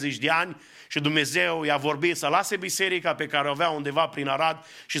numai 60 de ani și Dumnezeu i-a vorbit să lase biserica pe care o avea undeva prin Arad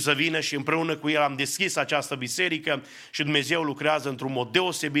și să vină și împreună cu el am deschis această biserică și Dumnezeu lucrează într-un mod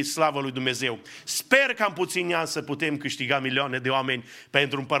deosebit, slavă lui Dumnezeu. Sper că în puțini ani să putem câștiga milioane de oameni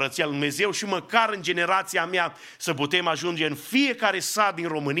pentru împărăția lui Dumnezeu și măcar în generația mea să putem ajunge în fiecare sat din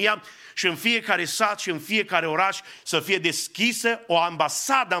România și în fiecare sat și în fiecare oraș să fie deschisă o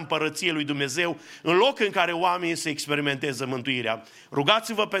ambasadă a împărăției lui Dumnezeu, în loc în care oamenii să experimenteze mântuirea.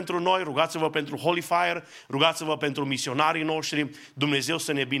 Rugați-vă pentru noi, rugați-vă pentru Holy Fire, rugați-vă pentru misionarii noștri, Dumnezeu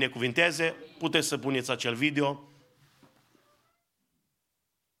să ne binecuvinteze. Puteți să puneți acel video.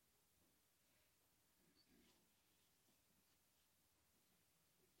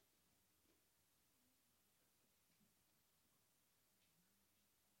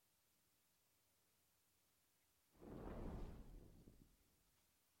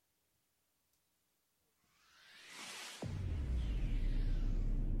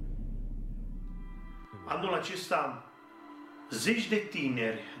 Anul acesta, zeci de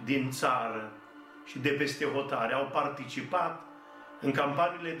tineri din țară și de peste hotare au participat în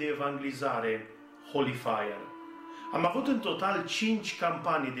campaniile de evangelizare Holy Fire. Am avut în total 5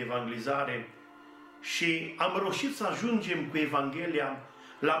 campanii de evangelizare și am reușit să ajungem cu Evanghelia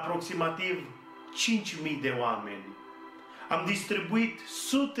la aproximativ 5.000 de oameni. Am distribuit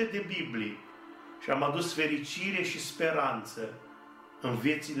sute de Biblii și am adus fericire și speranță în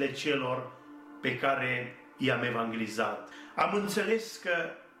viețile celor pe care i-am evangelizat. Am înțeles că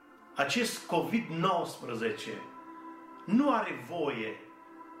acest COVID-19 nu are voie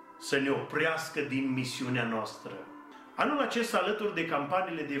să ne oprească din misiunea noastră. Anul acesta, alături de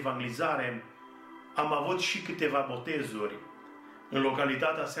campaniile de evangelizare, am avut și câteva botezuri în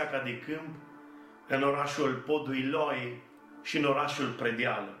localitatea Seaca de Câmp, în orașul Poduiloi și în orașul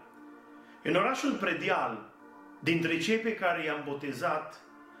Predeal. În orașul Predeal, dintre cei pe care i-am botezat,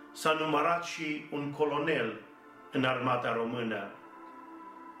 s-a numărat și un colonel în armata română.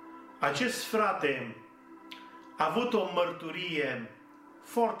 Acest frate a avut o mărturie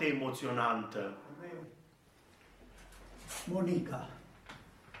foarte emoționantă. Monica,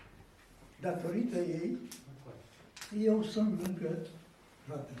 datorită ei, eu sunt lângă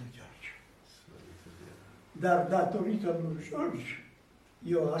fratele George. Dar datorită lui George,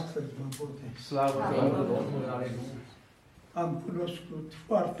 eu astăzi mă botez. Slavă Domnului! Am cunoscut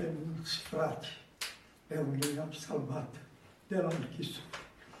foarte mulți frați pe unde i-am salvat de la închisuri.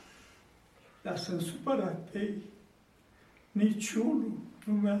 Dar sunt supărat pe ei. Niciunul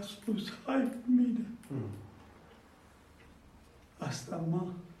nu mi-a spus, hai cu mine. Asta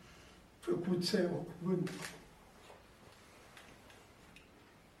m-a făcut să iau cuvântul.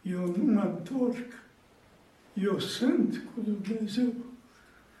 Eu nu mă întorc. Eu sunt cu Dumnezeu.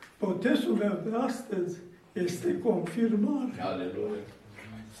 Botezul meu de astăzi este confirmare. Aleluia!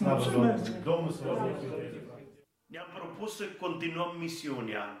 Mulțumesc! Ne-am propus să continuăm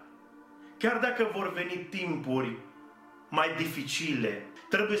misiunea. Chiar dacă vor veni timpuri mai dificile,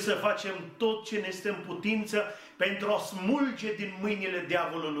 trebuie să facem tot ce ne stă în putință pentru a smulge din mâinile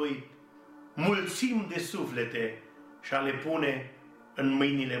diavolului mulțimi de suflete și a le pune în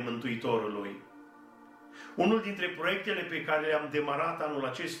mâinile Mântuitorului. Unul dintre proiectele pe care le-am demarat anul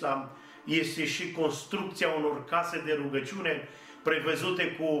acesta este și construcția unor case de rugăciune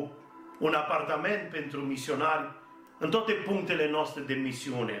prevăzute cu un apartament pentru misionari în toate punctele noastre de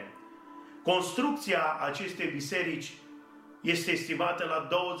misiune. Construcția acestei biserici este estimată la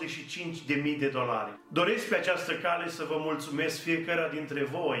 $25.000. Doresc pe această cale să vă mulțumesc fiecare dintre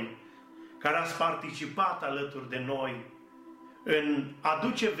voi care ați participat alături de noi în a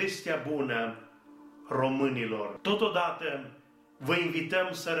duce vestea bună românilor. Totodată vă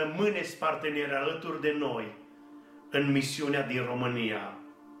invităm să rămâneți parteneri alături de noi în misiunea din România.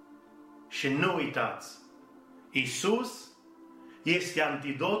 Și nu uitați, Iisus este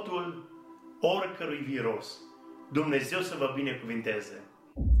antidotul oricărui virus. Dumnezeu să vă binecuvinteze!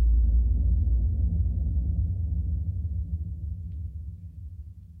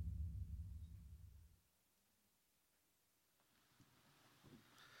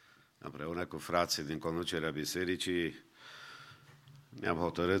 Împreună cu frații din conducerea bisericii ne-am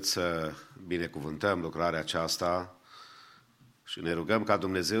hotărât să binecuvântăm lucrarea aceasta și ne rugăm ca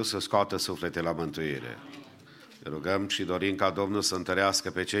Dumnezeu să scoată suflete la mântuire. Ne rugăm și dorim ca Domnul să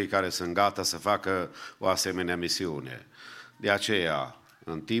întărească pe cei care sunt gata să facă o asemenea misiune. De aceea,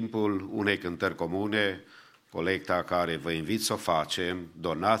 în timpul unei cântări comune, colecta care vă invit să o facem,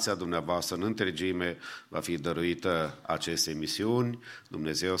 donația dumneavoastră în întregime va fi dăruită acestei misiuni.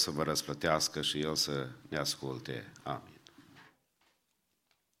 Dumnezeu să vă răsplătească și El să ne asculte. Amin.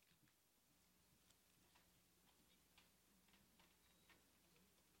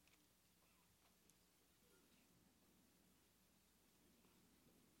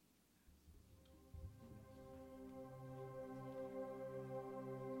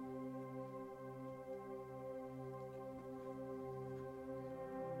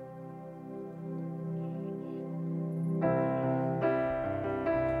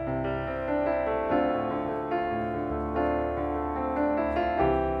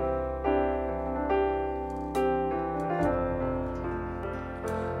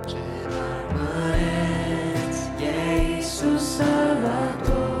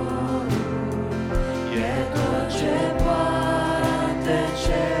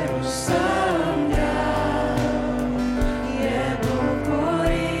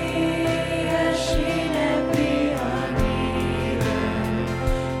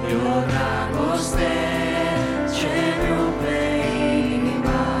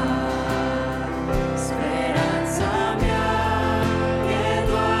 Speranța mea e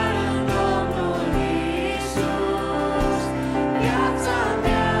doar în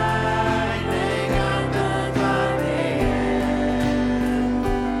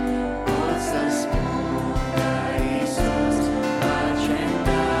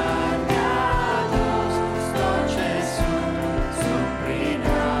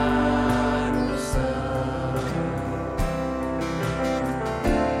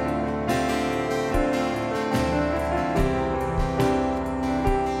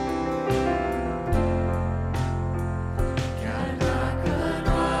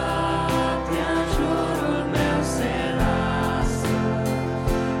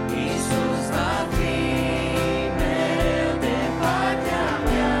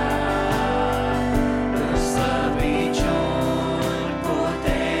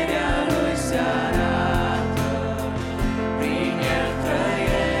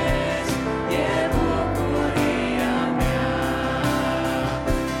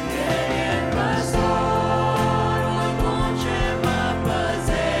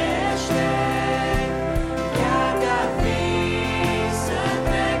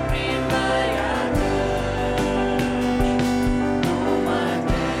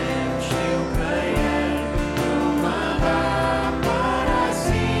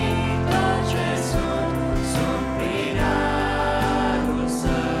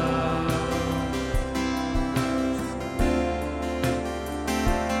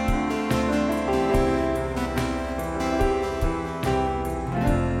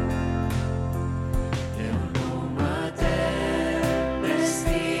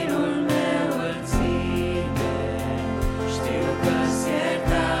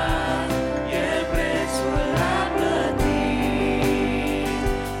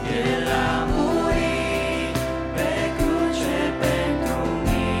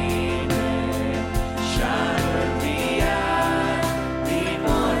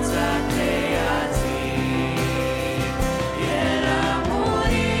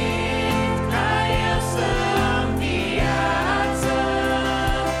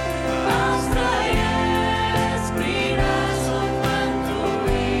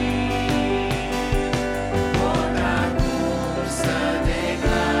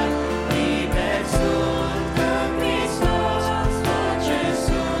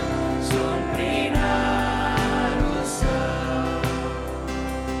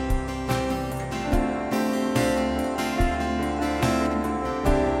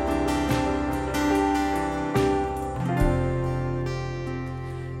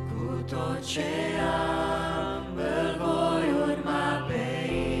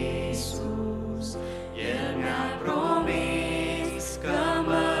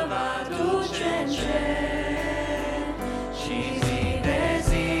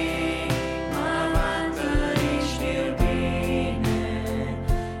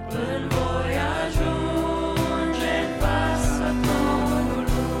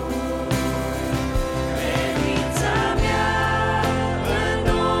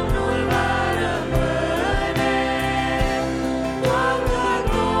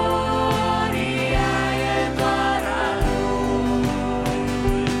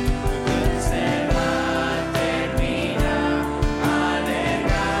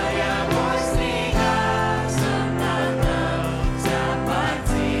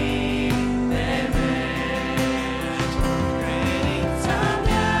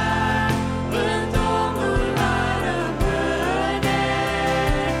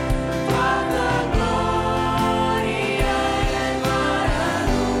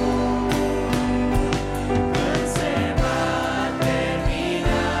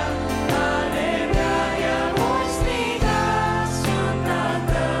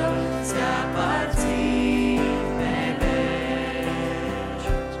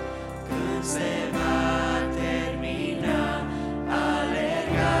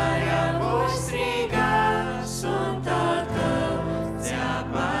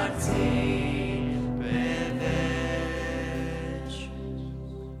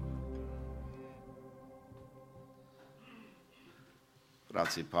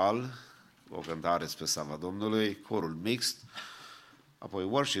frații Pal, o cântare spre slava Domnului, corul mixt, apoi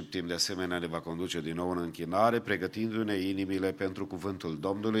worship team de asemenea ne va conduce din nou în închinare, pregătindu-ne inimile pentru cuvântul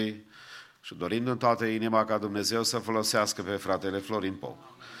Domnului și dorind în toată inima ca Dumnezeu să folosească pe fratele Florin Pop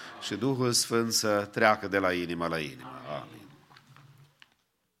și Duhul Sfânt să treacă de la inimă la inimă. Amin.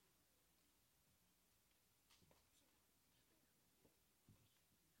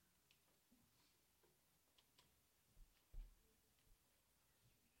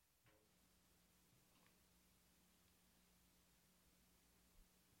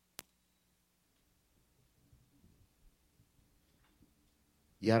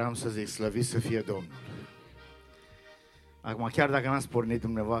 Iar am să zic, slăvit să fie Domnul. Acum, chiar dacă n-ați pornit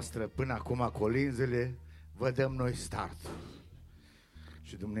dumneavoastră până acum colinzele, vă dăm noi startul.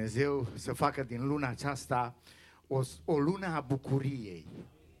 Și Dumnezeu să facă din luna aceasta o lună a bucuriei.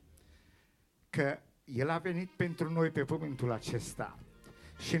 Că El a venit pentru noi pe pământul acesta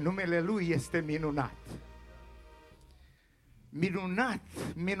și numele Lui este minunat. Minunat,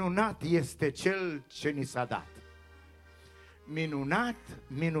 minunat este Cel ce ni s-a dat. Minunat,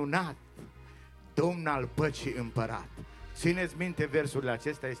 minunat, Domn al păcii împărat. Țineți minte versurile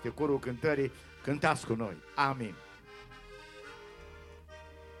acestea, este corul cântării, cântați cu noi. Amin.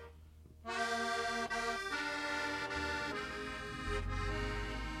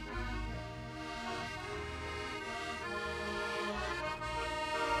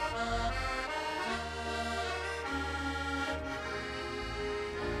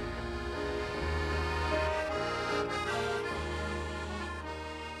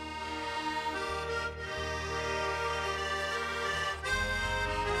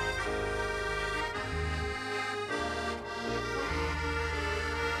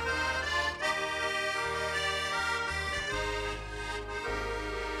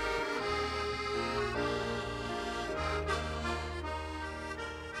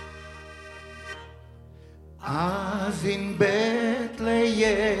 Azi în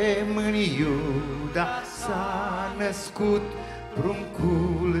Betleem, în Iuda, s-a născut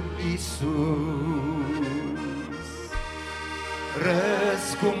pruncul Iisus.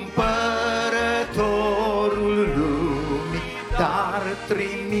 Răscumpărătorul lumii, dar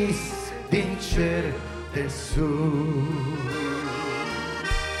trimis din cer de sus.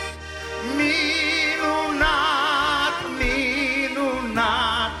 Minunat,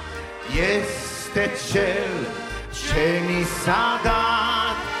 minunat este Cel ce ni s-a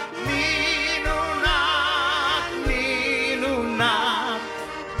dat. Minunat, minunat,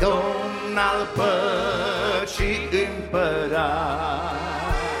 Domn al păcii împărat.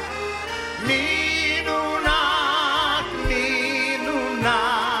 Minunat,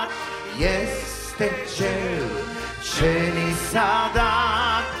 minunat este Cel ce ni s-a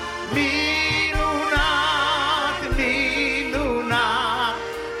dat. Minunat, minunat,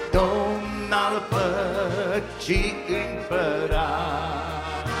 Domn al păcii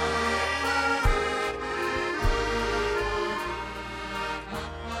împărat.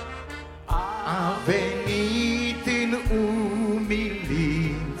 A venit în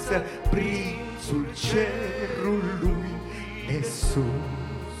umilință prințul cerului de sus,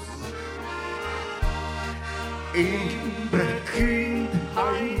 îmbrăcând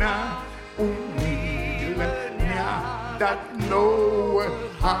haina umilă, ne-a dat nouă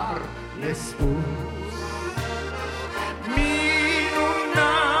har nespus.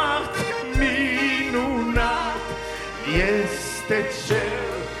 Minunat, minunat este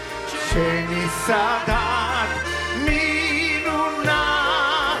Cel ce ni s-a dat.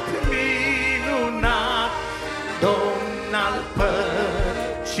 Minunat, minunat, Domn al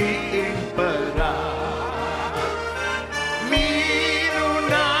păcii împărat.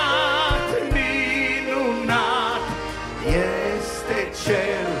 Minunat, minunat este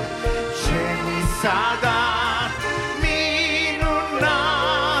Cel ce ni s-a dat.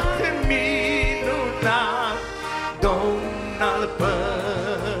 Minunat, minunat, Domn al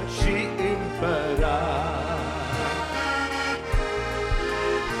păcii împărat.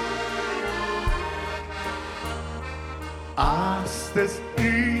 Astăzi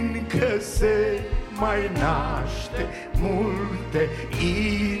încă se mai naște, multe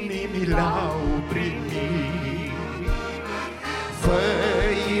inimi l-au primit.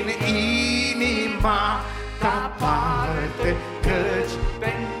 Fă-i în inima ta parte, căci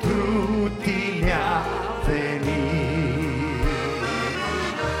pentru tine a venit.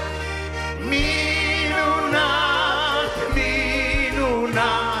 Minunat,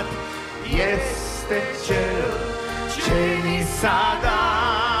 minunat este Cel ce ni s-a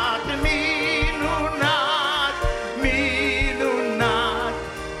dat. Minunat, minunat,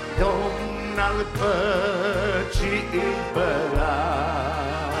 Domn al păcii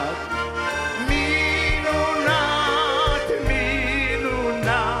împărat. Minunat,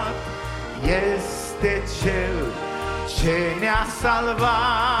 minunat este Cel ce ne-a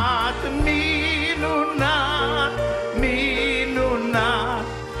salvat. Minunat, minunat,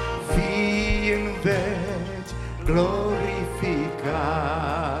 fii în veci glorificat.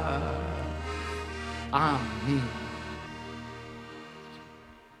 Amin.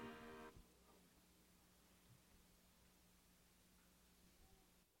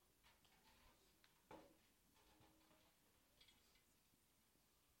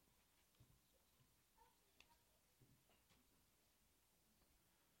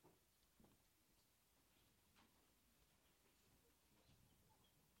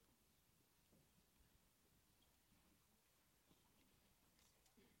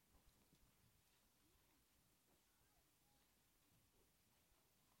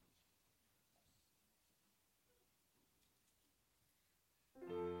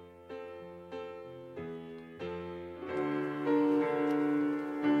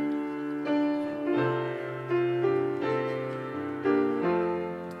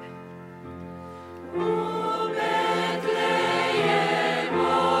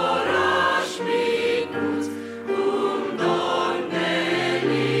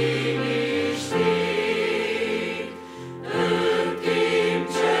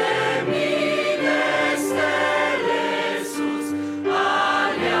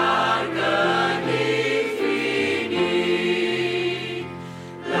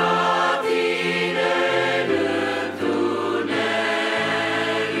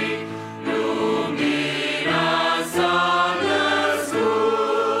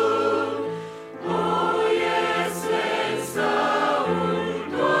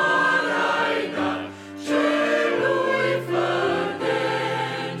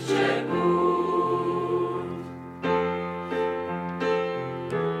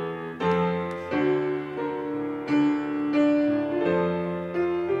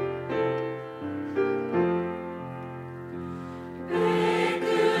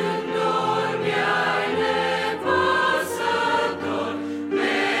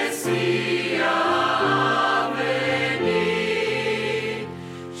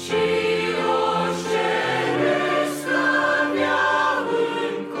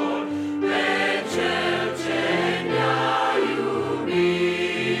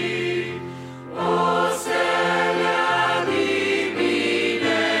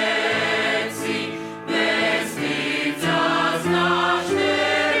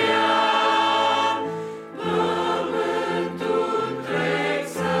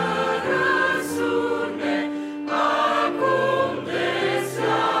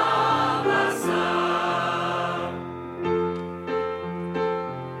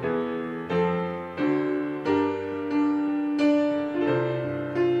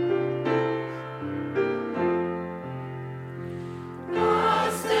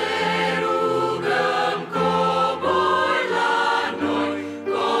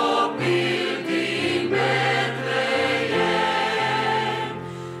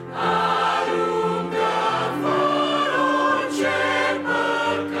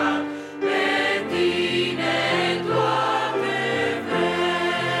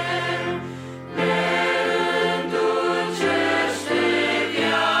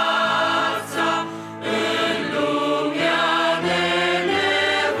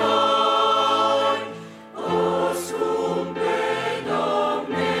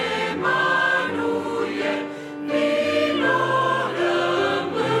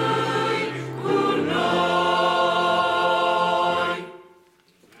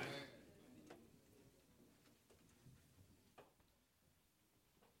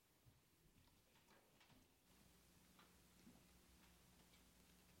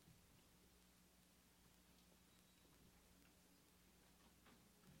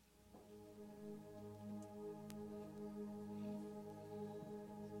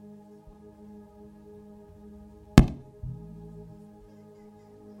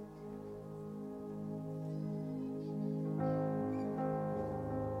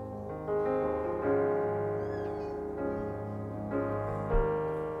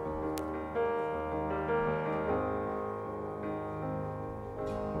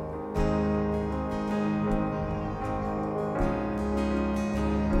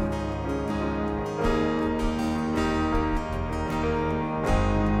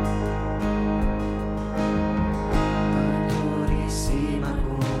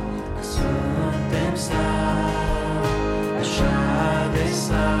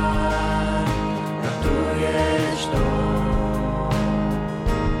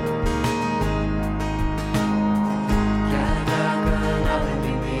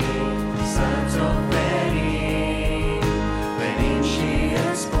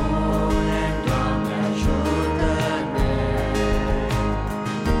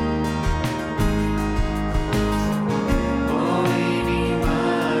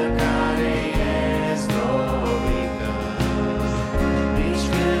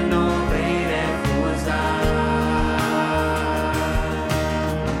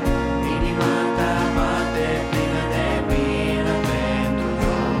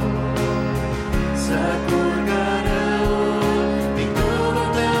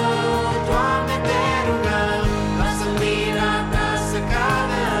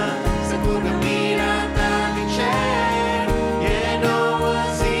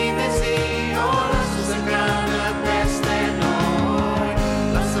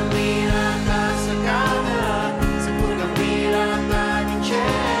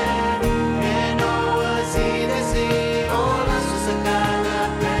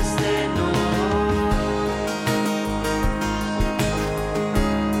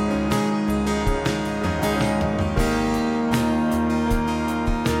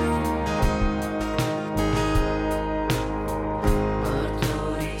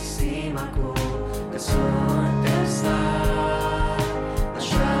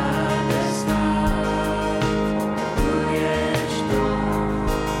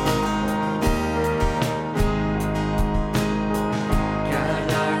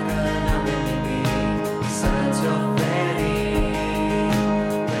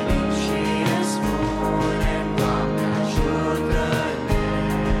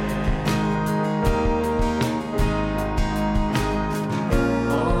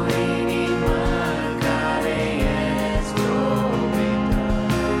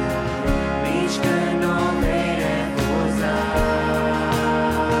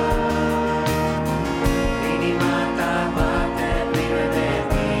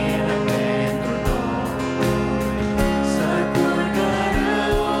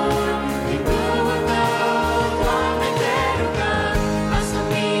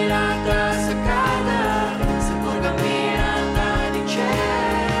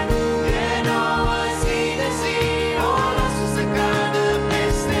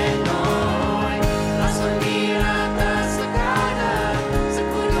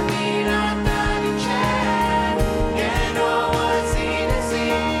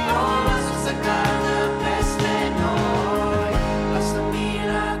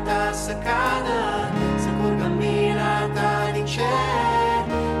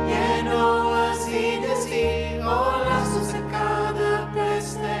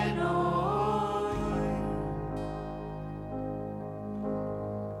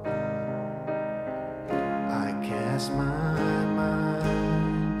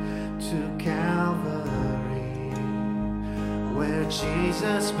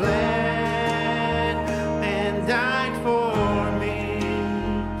 Jesus bled and died for me.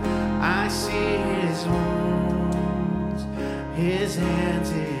 I see his wounds, his hands,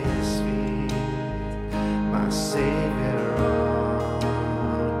 his feet, my Savior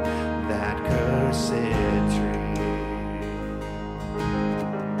on that cursed tree.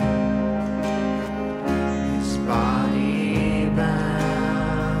 His body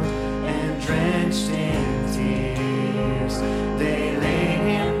bound and drenched in tears, they laid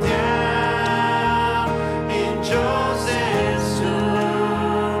him down in Joseph's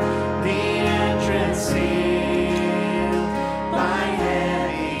tomb, the entrance sealed by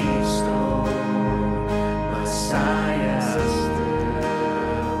heavy stone. Messiah still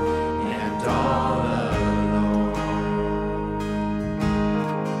and all alone.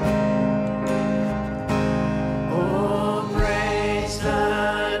 Oh, praise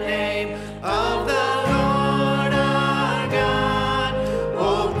the name of the Lord our God.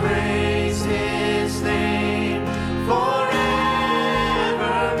 Oh, praise his name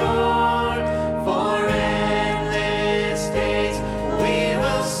forevermore. For endless days we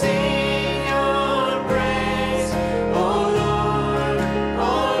will sing your praise. Oh Lord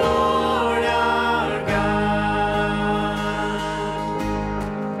our God.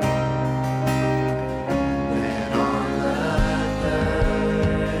 Then on the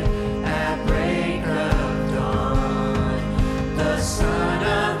third, at break of dawn, the Son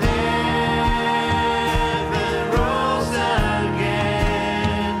of Heaven rose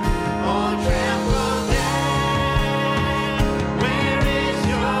again. Oh, tremble dead, where is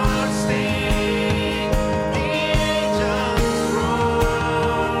your sting? The angels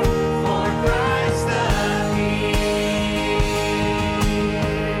roar for Christ the King.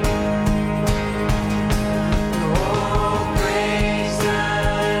 Oh, praise the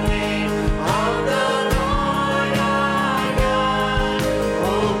name of the Lord our God.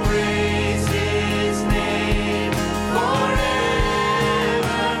 Oh, praise his name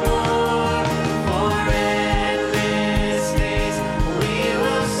forevermore. For endless days we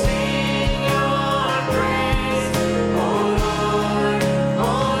will sing your praise. Oh Lord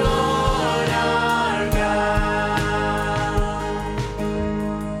our God.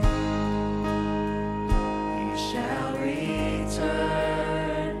 He shall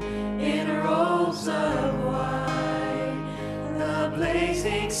return in robes of white. The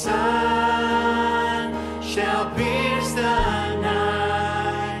blazing sun shall pierce the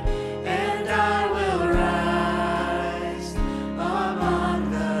night, and I will rise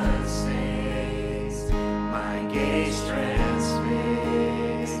among the saints, my gaze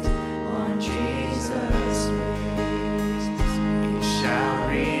transfixed on Jesus' face. He shall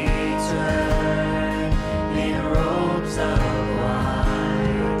return in robes of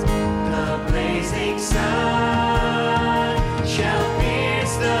white. The blazing sun shall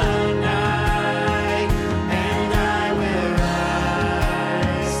pierce the night, and I will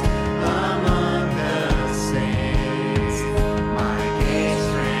rise among the saints, my gaze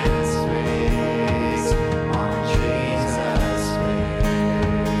transfixed on Jesus' face.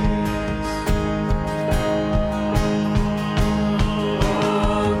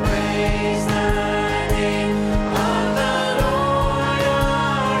 Oh, praise the name of the Lord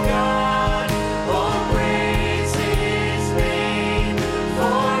our God. Oh, praise his name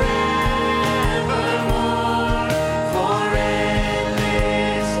forevermore. For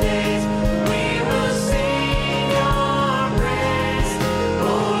endless days we will sing your praise.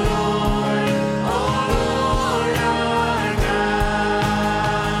 Oh Lord our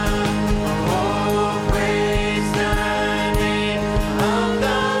God. Oh, praise the name of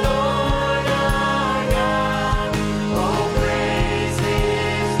the Lord our God. Oh, praise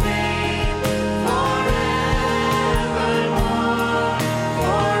his name forevermore.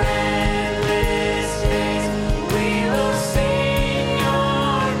 For endless days we will sing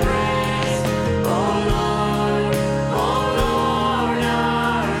your praise. Oh Lord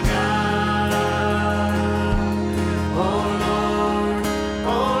our God. Oh Lord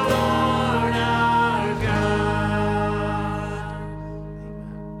our God.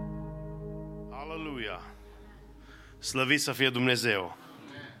 Aleluia! Slăvit să fie Dumnezeu!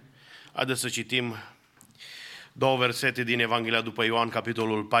 Haideți să citim două versete din Evanghelia după Ioan,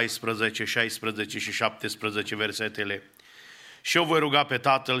 capitolul 14, 16 și 17 versetele. Și eu voi ruga pe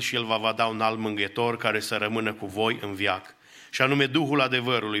Tatăl și El va da un alt mângâietor care să rămână cu voi în veac, și anume Duhul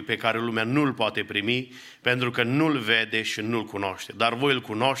adevărului, pe care lumea nu-l poate primi, pentru că nu-l vede și nu-l cunoaște. Dar voi îl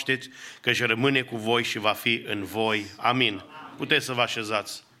cunoașteți, căci rămâne cu voi și va fi în voi. Amin. Puteți să vă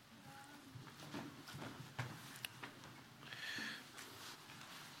așezați.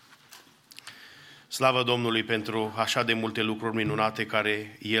 Slavă Domnului pentru așa de multe lucruri minunate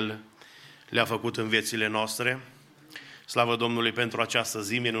care El le-a făcut în viețile noastre. Slavă Domnului pentru această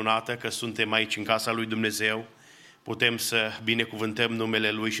zi minunată, că suntem aici în casa lui Dumnezeu. Putem să binecuvântăm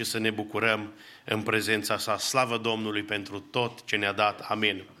numele Lui și să ne bucurăm în prezența sa. Slavă Domnului pentru tot ce ne-a dat.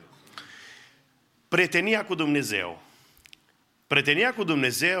 Amin. Prietenia cu Dumnezeu. Prietenia cu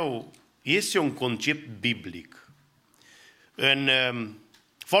Dumnezeu este un concept biblic. În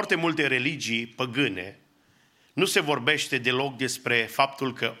foarte multe religii păgâne nu se vorbește deloc despre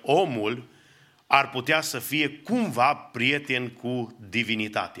faptul că omul ar putea să fie cumva prieten cu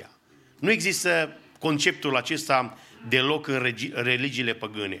divinitatea. Nu există conceptul acesta deloc în religiile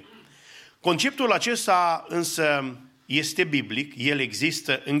păgâne. Conceptul acesta însă este biblic, el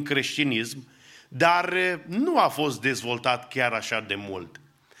există în creștinism, dar nu a fost dezvoltat chiar așa de mult.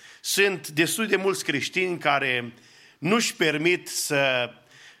 Sunt destul de mulți creștini care nu-și permit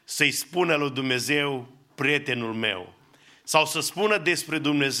să-i spună lui Dumnezeu prietenul meu. Sau să spună despre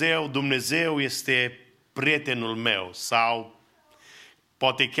Dumnezeu, Dumnezeu este prietenul meu. Sau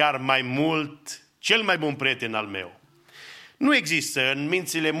poate chiar mai mult, cel mai bun prieten al meu. Nu există, în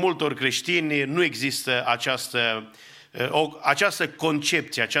mințile multor creștini, nu există această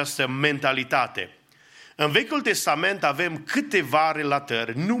concepție, această mentalitate. În Vechiul Testament avem câteva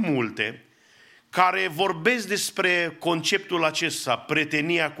relatări, nu multe, care vorbesc despre conceptul acesta,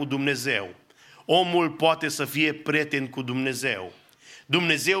 prietenia cu Dumnezeu. Omul poate să fie prieten cu Dumnezeu.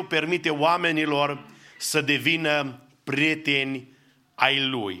 Dumnezeu permite oamenilor să devină prieteni ai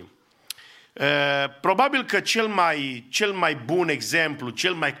Lui. Probabil că cel mai bun exemplu,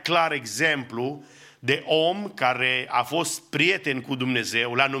 cel mai clar exemplu de om care a fost prieten cu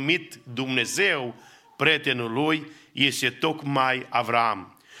Dumnezeu, l-a numit Dumnezeu prietenul lui, este tocmai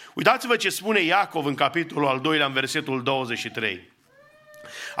Avraam. Uitați-vă ce spune Iacov în capitolul al 2, în versetul 23.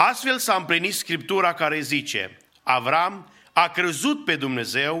 Astfel s-a împlinit Scriptura care zice: Avram a crezut pe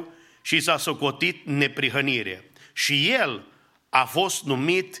Dumnezeu și s-a socotit neprihănire. Și el a fost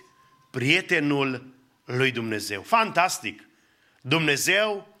numit prietenul lui Dumnezeu. Fantastic!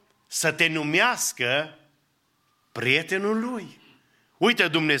 Dumnezeu să te numească prietenul lui. Uite,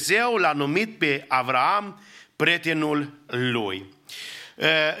 Dumnezeu l-a numit pe Avraam prietenul lui.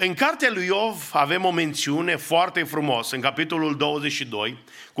 În cartea lui Iov avem o mențiune foarte frumoasă, în capitolul 22,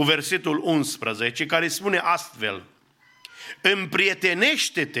 cu versetul 11, care spune astfel: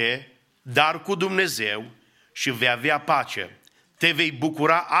 împrietenește-te, dar cu Dumnezeu, și vei avea pace. Te vei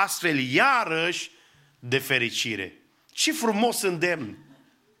bucura astfel iarăși de fericire. Ce frumos îndemn!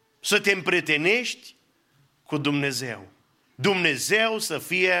 Să te împrietenești cu Dumnezeu. Dumnezeu să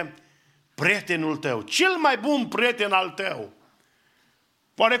fie prietenul tău, cel mai bun prieten al tău.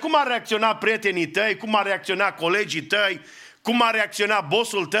 Oare cum ar reacționa prietenii tăi, cum ar reacționa colegii tăi, cum ar reacționa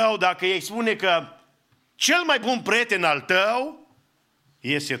bossul tău dacă ei spune că cel mai bun prieten al tău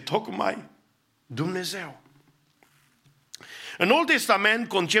este tocmai Dumnezeu? În Noul Testament,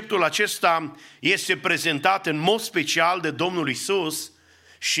 conceptul acesta este prezentat în mod special de Domnul Iisus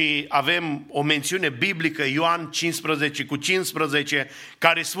și avem o mențiune biblică, Ioan 15:15,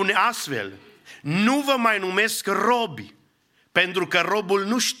 care spune astfel: nu vă mai numesc robi, pentru că robul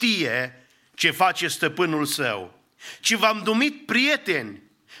nu știe ce face stăpânul său, ci v-am numit prieteni,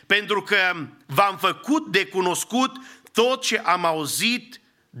 pentru că v-am făcut de cunoscut tot ce am auzit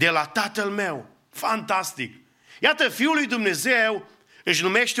de la Tatăl meu. Fantastic! Iată, Fiul lui Dumnezeu își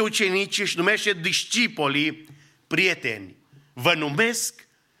numește ucenicii, își numește discipolii prieteni. Vă numesc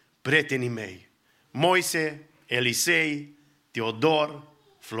prietenii mei. Moise, Elisei, Teodor,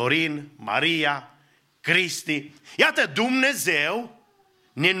 Florin, Maria, Cristi. Iată, Dumnezeu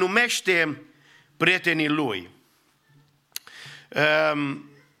ne numește prietenii Lui.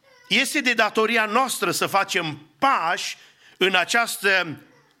 Este de datoria noastră să facem pași în această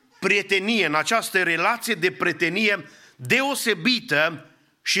prietenie, în această relație de prietenie deosebită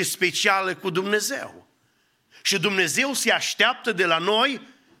și specială cu Dumnezeu. Și Dumnezeu se așteaptă de la noi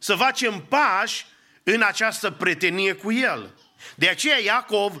să facem pași în această prietenie cu El. De aceea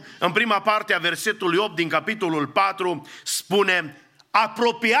Iacov, în prima parte a versetului 8 din capitolul 4, spune: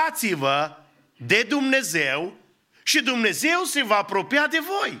 apropiați-vă de Dumnezeu și Dumnezeu se va apropia de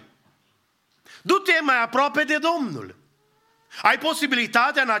voi. Du-te mai aproape de Domnul. Ai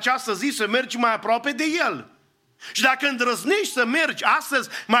posibilitatea în această zi să mergi mai aproape de El. Și dacă îndrăznești să mergi astăzi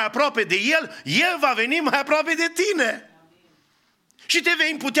mai aproape de El, El va veni mai aproape de tine. Și te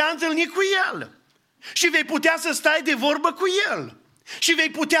vei putea întâlni cu El. Și vei putea să stai de vorbă cu El. Și vei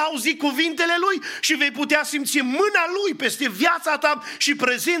putea auzi cuvintele Lui și vei putea simți mâna Lui peste viața ta și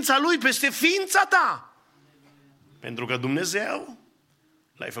prezența Lui peste ființa ta. Pentru că Dumnezeu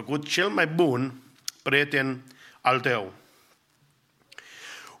l-ai făcut cel mai bun prieten al tău.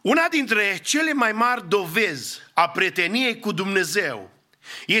 Una dintre cele mai mari dovezi a prieteniei cu Dumnezeu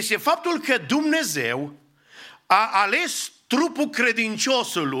este faptul că Dumnezeu a ales trupul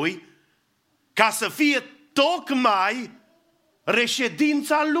credinciosului ca să fie tocmai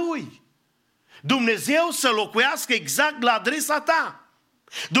reședința lui. Dumnezeu să locuiască exact la adresa ta.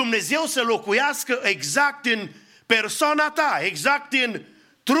 Dumnezeu să locuiască exact în persoana ta, exact în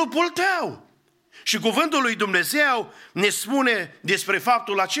trupul tău. Și cuvântul lui Dumnezeu ne spune despre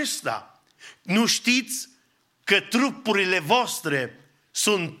faptul acesta. Nu știți că trupurile voastre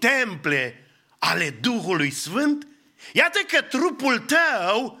sunt temple ale Duhului Sfânt? Iată că trupul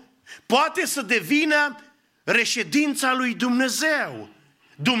tău poate să devină reședința lui Dumnezeu.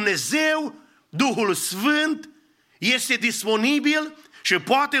 Dumnezeu, Duhul Sfânt, este disponibil și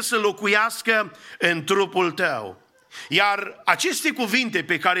poate să locuiască în trupul tău. Iar aceste cuvinte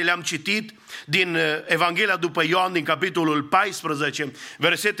pe care le-am citit din Evanghelia după Ioan, din capitolul 14,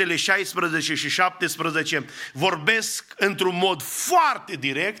 versetele 16 și 17, vorbesc într-un mod foarte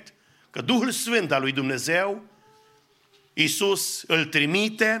direct că Duhul Sfânt al lui Dumnezeu, Iisus îl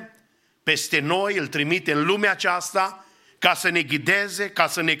trimite peste noi, îl trimite în lumea aceasta ca să ne ghideze, ca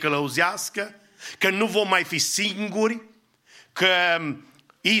să ne călăuzească, că nu vom mai fi singuri, că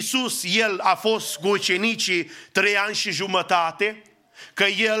Iisus, El a fost cu ucenicii 3 ani și jumătate, că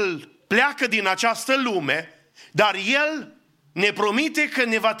El pleacă din această lume, dar El ne promite că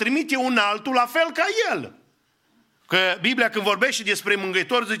ne va trimite un altul la fel ca El. Că Biblia când vorbește despre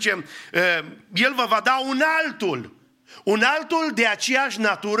Mângâietor zice, El vă va da un altul de aceeași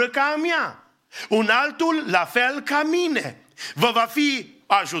natură ca a mea, un altul la fel ca mine. Vă va fi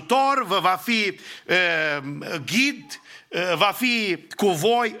ajutor, vă va fi ghid, va fi cu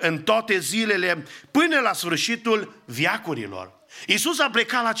voi în toate zilele până la sfârșitul veacurilor. Iisus a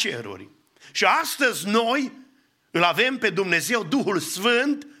plecat la ceruri și astăzi noi îl avem pe Dumnezeu Duhul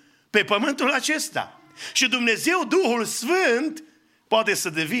Sfânt pe pământul acesta. Și Dumnezeu Duhul Sfânt poate să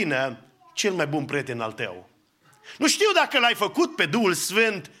devină cel mai bun prieten al tău. Nu știu dacă l-ai făcut pe Duhul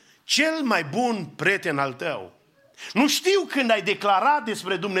Sfânt cel mai bun prieten al tău. Nu știu când ai declarat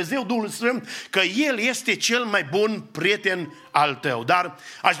despre Dumnezeu Duhul Sfânt că El este cel mai bun prieten al tău. Dar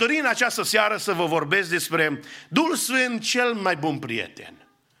aș dori în această seară să vă vorbesc despre Duhul Sfânt, cel mai bun prieten.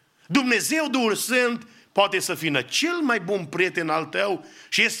 Dumnezeu Duhul Sfânt poate să fie cel mai bun prieten al tău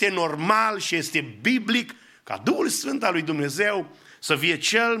și este normal și este biblic ca Duhul Sfânt al lui Dumnezeu să fie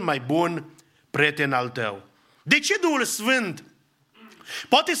cel mai bun prieten al tău. De ce Duhul Sfânt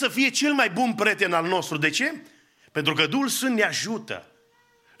poate să fie cel mai bun prieten al nostru? De ce? Pentru că Duhul Sfânt ne ajută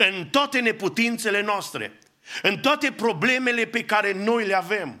în toate neputințele noastre, în toate problemele pe care noi le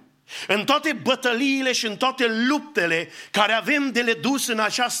avem, în toate bătăliile și în toate luptele care avem de le dus în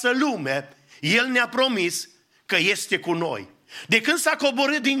această lume. El ne-a promis că este cu noi. De când s-a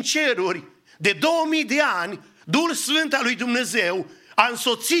coborât din ceruri, de 2000 de ani, Duhul Sfânt al lui Dumnezeu a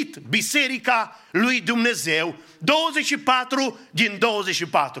însoțit Biserica lui Dumnezeu 24 din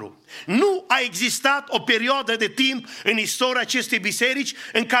 24. Nu a existat o perioadă de timp în istoria acestei biserici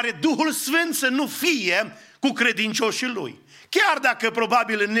în care Duhul Sfânt să nu fie cu credincioșii lui. Chiar dacă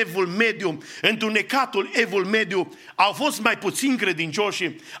probabil în evul mediu, întunecatul evul mediu, au fost mai puțini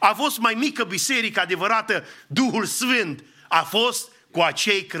credincioși, a fost mai mică biserică adevărată, Duhul Sfânt a fost cu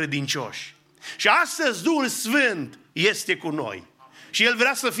acei credincioși. Și astăzi Duhul Sfânt este cu noi. Și El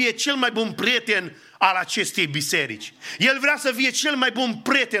vrea să fie cel mai bun prieten al acestei biserici. El vrea să fie cel mai bun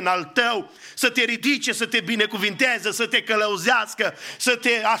prieten al tău, să te ridice, să te binecuvinteze, să te călăuzească, să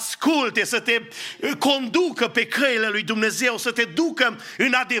te asculte, să te conducă pe căile lui Dumnezeu, să te ducă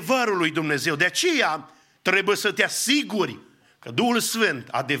în adevărul lui Dumnezeu. De aceea trebuie să te asiguri că Duhul Sfânt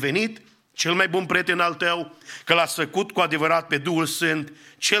a devenit cel mai bun prieten al tău, că l-ați făcut cu adevărat pe Duhul Sfânt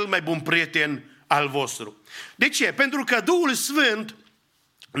cel mai bun prieten al vostru. De ce? Pentru că Duhul Sfânt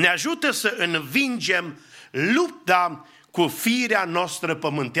ne ajută să învingem lupta cu firea noastră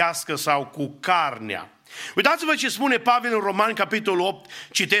pământească sau cu carnea. Uitați-vă ce spune Pavel în Romani, capitolul 8,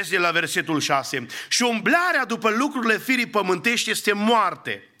 citesc de la versetul 6. Și umblarea după lucrurile firii pământești este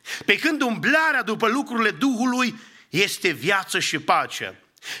moarte, pe când umblarea după lucrurile Duhului este viață și pace.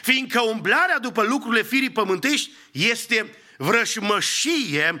 Fiindcă umblarea după lucrurile firii pământești este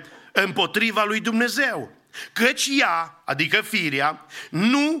vrăjmășie împotriva lui Dumnezeu. Căci ea, adică firea,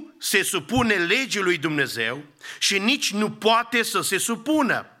 nu se supune legii lui Dumnezeu și nici nu poate să se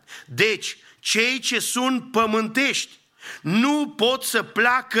supună. Deci, cei ce sunt pământești nu pot să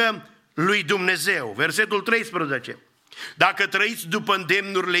placă lui Dumnezeu. Versetul 13. Dacă trăiți după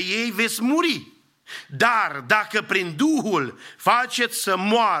îndemnurile ei, veți muri. Dar dacă prin Duhul faceți să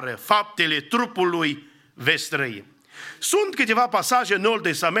moară faptele trupului, veți trăi. Sunt câteva pasaje în Noul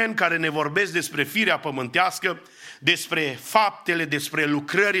Testament care ne vorbesc despre firea pământească, despre faptele, despre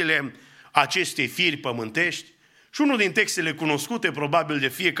lucrările acestei firi pământești. Și unul din textele cunoscute probabil de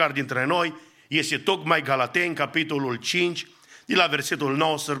fiecare dintre noi este tocmai Galateni, capitolul 5, de la versetul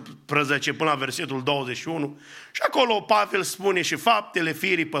 19 până la versetul 21. Și acolo Pavel spune și faptele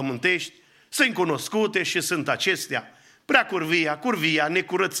firii pământești sunt cunoscute și sunt acestea: curvia,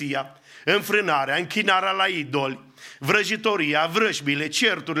 necurăția, înfrânarea, închinarea la idoli, vrăjitoria, vrăjbile,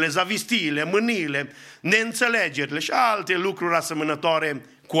 certurile, zavistiile, mâniile, neînțelegerile și alte lucruri asemănătoare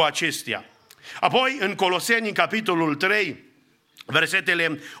cu acestea. Apoi, în Coloseni, în capitolul 3,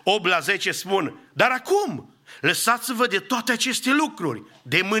 versetele 8 la 10 spun: dar acum, lăsați-vă de toate aceste lucruri,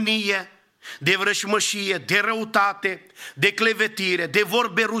 de mânie, de vrășmășie, de răutate, de clevetire, de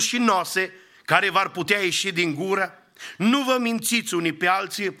vorbe rușinoase, care v-ar putea ieși din gură. Nu vă mințiți unii pe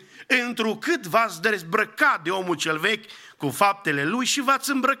alții, întrucât v-ați dezbrăcat de omul cel vechi cu faptele lui și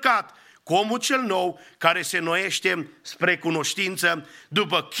v-ați îmbrăcat cu omul cel nou, care se noiește spre cunoștință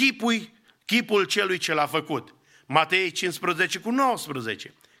după chipul celui ce l-a făcut. Matei 15 cu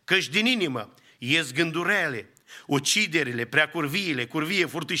 19. Căci din inimă ies gândurile, uciderile, preacurviile, curvie,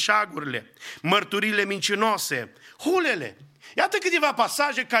 furtișagurile, mărturile mincinoase, hulele. Iată câteva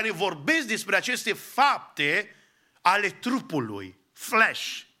pasaje care vorbesc despre aceste fapte ale trupului,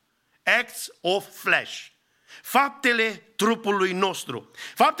 flesh, acts of flesh, faptele trupului nostru,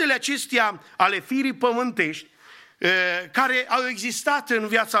 faptele acestea ale firii pământești care au existat în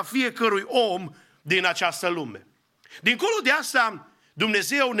viața fiecărui om din această lume. Dincolo de asta,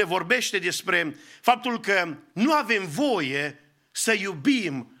 Dumnezeu ne vorbește despre faptul că nu avem voie să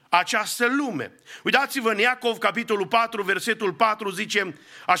iubim această lume. Uitați-vă în Iacov, capitolul 4, versetul 4, zice: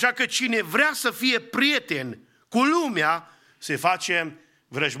 așa că cine vrea să fie prieten cu lumea, se face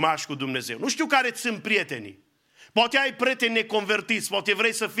vrăjmaș cu Dumnezeu. Nu știu care sunt prietenii. Poate ai prieteni neconvertiți, poate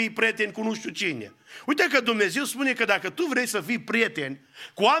vrei să fii prieten cu nu știu cine. Uite că Dumnezeu spune că dacă tu vrei să fii prieten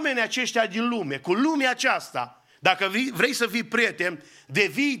cu oamenii aceștia din lume, cu lumea aceasta, dacă vrei să fii prieten,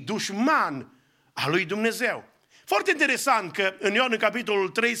 devii dușman al lui Dumnezeu. Foarte interesant că în Ioan în capitolul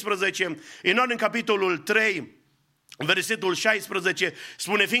 13, în Ioan în capitolul 3, versetul 16,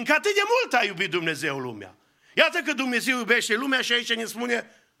 spune: fiindcă atât de mult a iubit Dumnezeu lumea. Iată că Dumnezeu iubește lumea și aici ne spune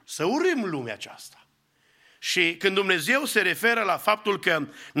să urâm lumea aceasta. Și când Dumnezeu se referă la faptul că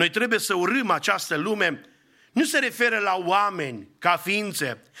noi trebuie să urâm această lume, nu se referă la oameni ca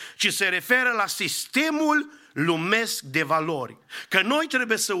ființe, ci se referă la sistemul lumesc de valori. Că noi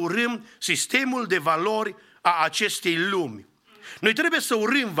trebuie să urâm sistemul de valori a acestei lumi. Noi trebuie să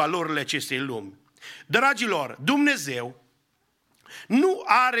urâm valorile acestei lumi. Dragilor, Dumnezeu nu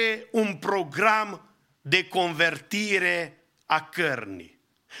are un program de convertire a cărnii.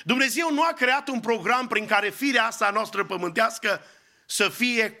 Dumnezeu nu a creat un program prin care firea asta noastră pământească să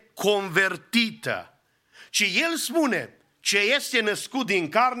fie convertită, ci El spune: ce este născut din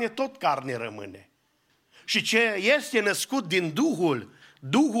carne, tot carne rămâne. Și ce este născut din Duhul,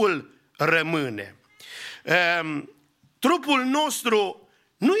 Duhul rămâne. Trupul nostru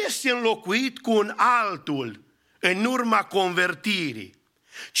nu este înlocuit cu un altul în urma convertirii,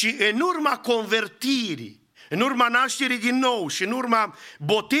 ci în urma convertirii, în urma nașterii din nou și în urma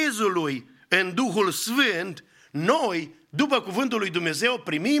botezului în Duhul Sfânt, noi, după cuvântul lui Dumnezeu,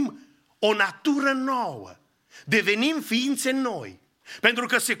 primim o natură nouă. Devenim ființe noi, pentru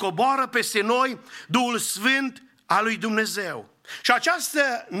că se coboară peste noi Duhul Sfânt al lui Dumnezeu. Și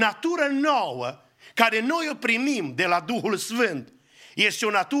această natură nouă, care noi o primim de la Duhul Sfânt, este o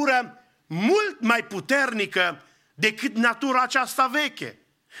natură mult mai puternică decât natura aceasta veche,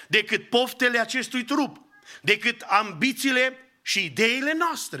 decât poftele acestui trup, decât ambițiile și ideile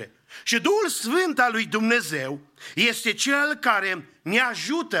noastre. Și Duhul Sfânt al lui Dumnezeu este Cel care ne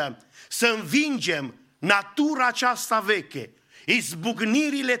ajută să învingem natura aceasta veche,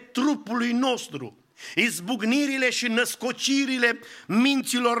 izbucnirile trupului nostru, izbucnirile și născocirile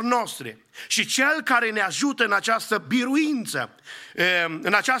minților noastre. Și Cel care ne ajută în această biruință,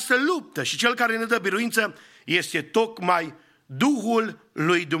 în această luptă, și Cel care ne dă biruință este tocmai Duhul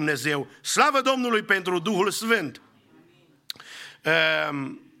lui Dumnezeu. Slavă Domnului pentru Duhul Sfânt!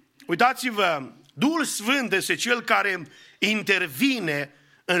 Uitați-vă, Duhul Sfânt este Cel care intervine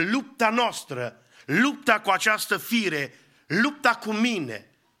în lupta noastră, lupta cu această fire, lupta cu mine,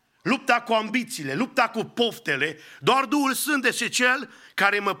 lupta cu ambițiile, lupta cu poftele. Doar Duhul Sfânt este Cel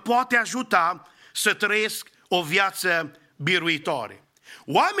care mă poate ajuta să trăiesc o viață biruitoare.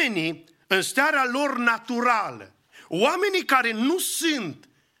 Oamenii în starea lor naturală, oamenii care nu sunt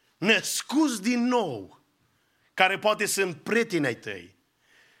născuți din nou, care poate sunt prieteni ai tăi,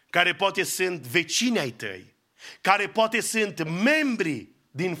 care poate sunt vecini ai tăi, care poate sunt membri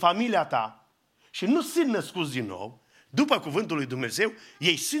din familia ta și nu sunt născuți din nou, după cuvântul lui Dumnezeu,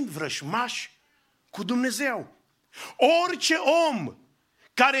 ei sunt vrăjmași cu Dumnezeu. Orice om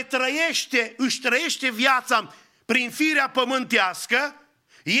care își trăiește viața prin firea pământească,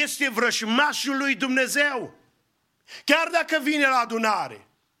 este vrăjmașul lui Dumnezeu. Chiar dacă vine la adunare,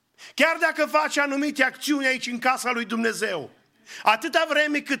 chiar dacă face anumite acțiuni aici în casa lui Dumnezeu, atâta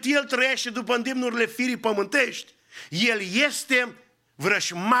vreme cât el trăiește după îndemnurile firii pământești, el este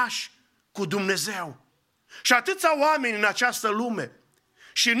vrăjmaș cu Dumnezeu. Și atâția oameni în această lume,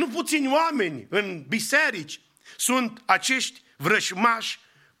 și nu puțini oameni în biserici, sunt acești vrăjmași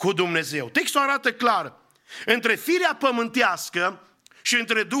cu Dumnezeu. Textul arată clar, între firea pământească și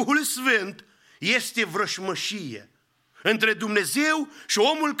între Duhul Sfânt este vrăjmășie. Între Dumnezeu și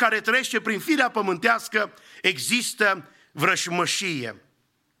omul care trăiește prin firea pământească există vrăjmășie.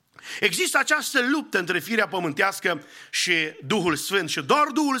 Există această luptă între firea pământească și Duhul Sfânt și doar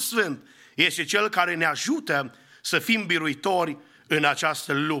Duhul Sfânt este Cel care ne ajută să fim biruitori în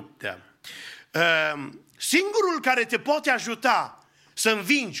această luptă. Singurul care te poate ajuta să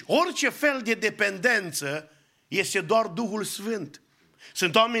învingi orice fel de dependență este doar Duhul Sfânt.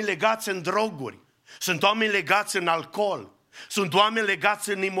 Sunt oameni legați în droguri, sunt oameni legați în alcool, sunt oameni legați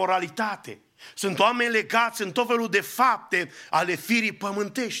în imoralitate, sunt oameni legați în tot felul de fapte ale firii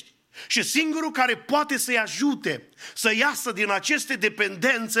pământești. Și singurul care poate să-i ajute să iasă din aceste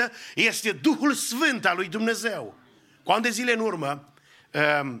dependențe este Duhul Sfânt al lui Dumnezeu. Cu ani de zile în urmă,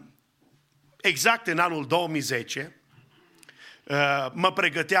 exact în anul 2010, mă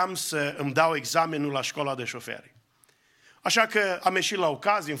pregăteam să îmi dau examenul la școala de șoferi. Așa că am ieșit la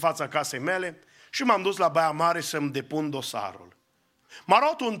ocazie în fața casei mele și m-am dus la Baia Mare să-mi depun dosarul. M-a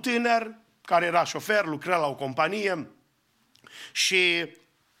luat un tânăr care era șofer, lucra la o companie și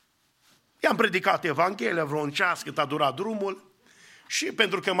i-am predicat Evanghelia vreo un ceas cât a durat drumul și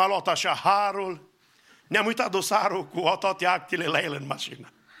pentru că m-a luat așa harul, ne-am uitat dosarul cu toate actele la el în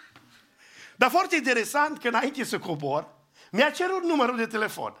mașină. Dar foarte interesant că înainte să cobor, mi-a cerut numărul de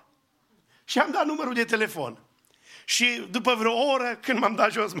telefon. Și am dat numărul de telefon. Și după vreo oră, când m-am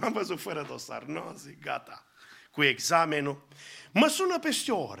dat jos, m-am văzut fără dosar. Nu, zic, gata, cu examenul. Mă sună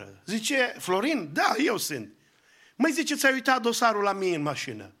peste o oră. Zice, Florin, da, eu sunt. Măi, zice, ți-ai uitat dosarul la mine în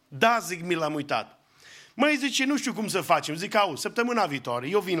mașină? Da, zic, mi l-am uitat. Măi, zice, nu știu cum să facem. Zic, auzi, săptămâna viitoare,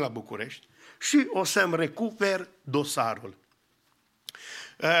 eu vin la București și o să-mi recuper dosarul.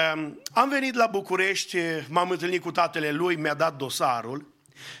 Am venit la București, m-am întâlnit cu tatăl lui, mi-a dat dosarul.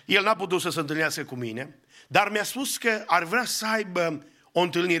 El n-a putut să se întâlnească cu mine, dar mi-a spus că ar vrea să aibă o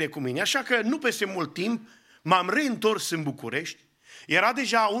întâlnire cu mine. Așa că nu peste mult timp m-am reîntors în București. Era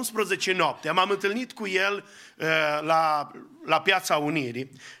deja 11 noaptea, m-am întâlnit cu el la Piața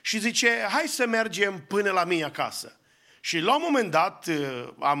Unirii și zice, hai să mergem până la mine acasă. Și la un moment dat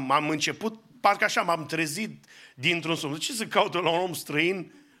am început, parcă așa m-am trezit dintr-un somn. Ce să caută la un om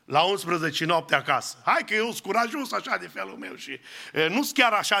străin la 11 noapte acasă? Hai că eu sunt curajos așa de felul meu și nu sunt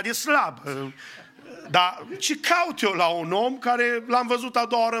chiar așa de slab. Dar ce caut eu la un om care l-am văzut a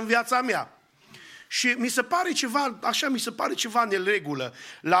doua oară în viața mea? Și mi se pare ceva neregulă.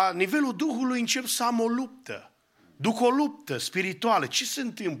 La nivelul Duhului încep să am o luptă. Duc o luptă spirituală. Ce se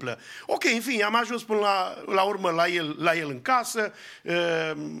întâmplă? Ok, în fine, am ajuns până la urmă la el în casă,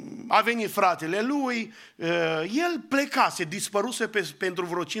 a venit fratele lui, el plecase, dispăruse pentru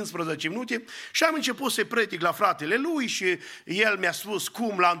vreo 15 minute și am început să-i predic la fratele lui și el mi-a spus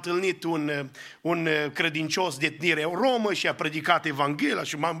cum l-a întâlnit un credincios de etnie romă și a predicat Evanghelia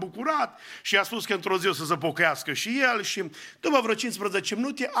și m-am bucurat și a spus că într-o zi o să se pocăiască și el și după vreo 15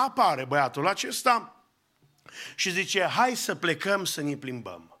 minute apare băiatul acesta și zice, hai să plecăm să ne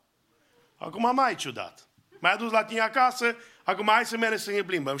plimbăm. Acum mai ciudat. M-ai adus la tine acasă, acum hai să mergem să ne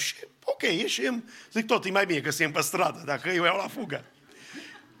plimbăm. Și ok, ieșim, zic tot, e mai bine că suntem pe stradă, dacă eu iau la fugă.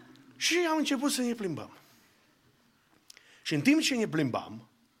 Și am început să ne plimbăm. Și în timp ce ne plimbam,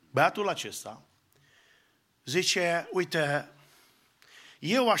 băiatul acesta zice, uite,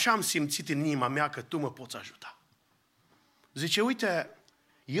 eu așa am simțit în inima mea că tu mă poți ajuta. Zice, uite,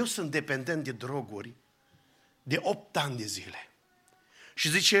 eu sunt dependent de droguri de 8 ani de zile. Și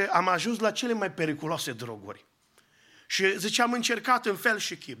zice, am ajuns la cele mai periculoase droguri. Și zice, am încercat în fel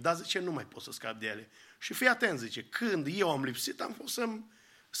și chip, dar zice, nu mai pot să scap de ele. Și fii atent, zice, când eu am lipsit, am fost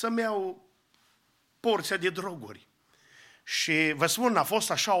să-mi iau porția de droguri. Și vă spun, a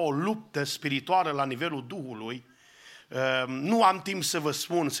fost așa o luptă spirituală la nivelul Duhului. Nu am timp să vă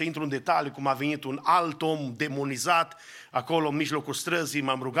spun, să intru în detalii cum a venit un alt om demonizat acolo în mijlocul străzii,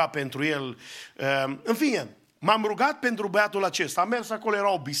 m-am rugat pentru el. În fine, m-am rugat pentru băiatul acesta. Am mers acolo, era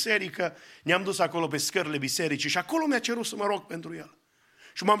o biserică, ne-am dus acolo pe scările bisericii și acolo mi-a cerut să mă rog pentru el.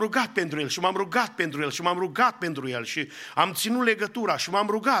 Și m-am rugat pentru el, și m-am rugat pentru el, și m-am rugat pentru el și am ținut legătura și m-am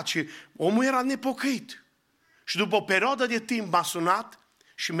rugat și omul era nepocăit. Și după o perioadă de timp m-a sunat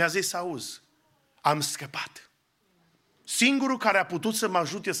și mi-a zis, auzi, am scăpat. Singurul care a putut să mă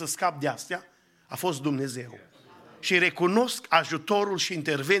ajute să scap de astea a fost Dumnezeu. Și recunosc ajutorul și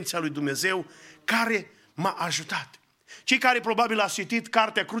intervenția lui Dumnezeu care m-a ajutat. Cei care probabil au citit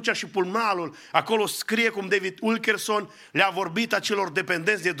cartea Crucea și Pulmalul, acolo scrie cum David Wilkerson le-a vorbit acelor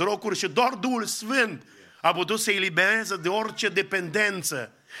dependenți de droguri și doar Duhul Sfânt a putut să-i elibereze de orice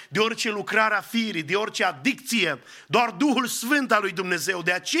dependență, de orice lucrare a firii, de orice adicție, doar Duhul Sfânt al lui Dumnezeu.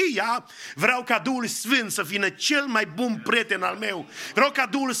 De aceea vreau ca Duhul Sfânt să fie cel mai bun prieten al meu. Vreau ca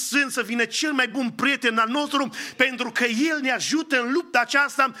Duhul Sfânt să fie cel mai bun prieten al nostru, pentru că El ne ajută în lupta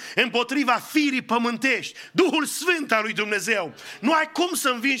aceasta împotriva firii pământești. Duhul Sfânt al lui Dumnezeu. Nu ai cum să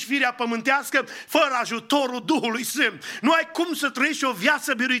învingi firea pământească fără ajutorul Duhului Sfânt. Nu ai cum să trăiești o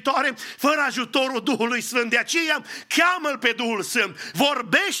viață biruitoare fără ajutorul Duhului Sfânt. De aceea cheamă-L pe Duhul Sfânt.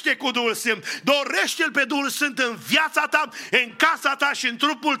 Vorbește cu Duhul Sfânt, dorește-L pe Duhul Sfânt în viața ta, în casa ta și în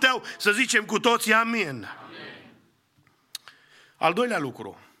trupul tău, să zicem cu toții amin. Al doilea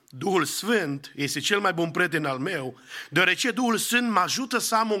lucru, Duhul Sfânt este cel mai bun prieten al meu, deoarece Duhul Sfânt mă ajută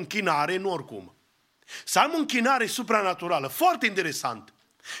să am o închinare în oricum. Să am o închinare supranaturală. Foarte interesant,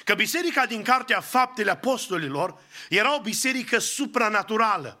 că biserica din Cartea Faptele Apostolilor era o biserică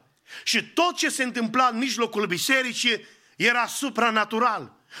supranaturală și tot ce se întâmpla în mijlocul bisericii era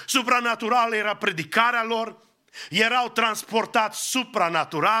supranatural. Supranatural era predicarea lor, erau transportați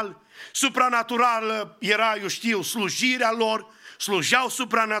supranatural, supranatural era, slujirea lor, slujeau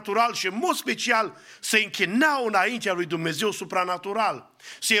supranatural și în mod special se închinau înaintea lui Dumnezeu supranatural,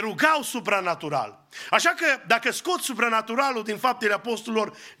 se rugau supranatural. Așa că dacă scot supranaturalul din Faptele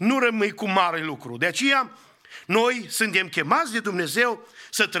Apostolilor, nu rămâi cu mare lucru. De aceea noi suntem chemați de Dumnezeu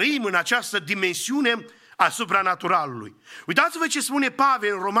să trăim în această dimensiune a supranaturalului. Uitați-vă ce spune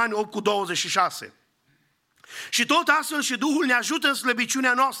Pavel în Romani 8:26. Și tot astfel și Duhul ne ajută în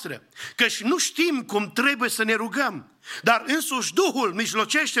slăbiciunea noastră, căci nu știm cum trebuie să ne rugăm, dar însuși Duhul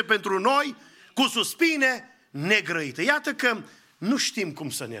mijlocește pentru noi cu suspine negrăite. Iată că nu știm cum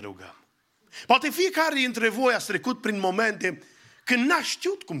să ne rugăm. Poate fiecare dintre voi ați trecut prin momente când n-a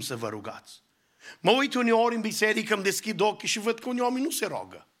știut cum să vă rugați. Mă uit uneori în biserică, îmi deschid ochii și văd că unii oameni nu se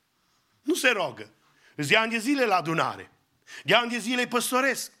rogă. Nu se rogă. De ani de zile la adunare, de ani de zile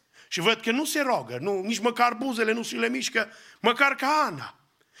păstoresc și văd că nu se rogă, nici măcar buzele nu se le mișcă, măcar ca Ana.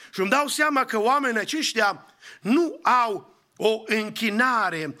 Și îmi dau seama că oamenii aceștia nu au o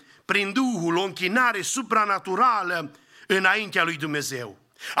închinare prin Duhul, o închinare supranaturală înaintea lui Dumnezeu.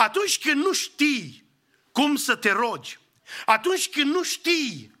 Atunci când nu știi cum să te rogi, atunci când nu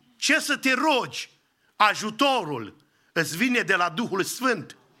știi ce să te rogi, ajutorul îți vine de la Duhul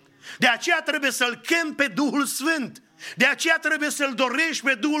Sfânt. De aceea trebuie să-L chem pe Duhul Sfânt. De aceea trebuie să-L dorești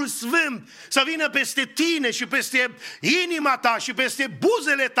pe Duhul Sfânt să vină peste tine și peste inima ta și peste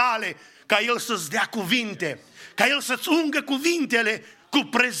buzele tale, ca El să-ți dea cuvinte, ca El să-ți ungă cuvintele cu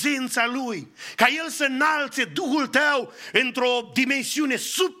prezența Lui, ca El să înalțe Duhul tău într-o dimensiune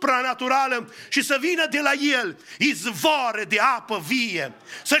supranaturală și să vină de la El izvoare de apă vie,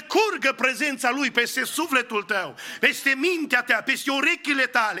 să curgă prezența Lui peste sufletul tău, peste mintea ta, peste urechile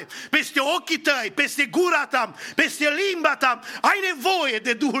tale, peste ochii tăi, peste gura ta, peste limba ta. Ai nevoie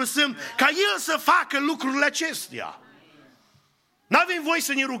de Duhul Sfânt ca El să facă lucrurile acestea. N-avem voie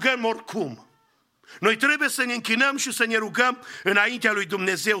să ne rugăm oricum. Noi trebuie să ne închinăm și să ne rugăm înaintea lui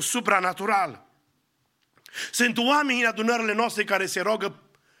Dumnezeu supranatural. Sunt oameni în adunările noastre care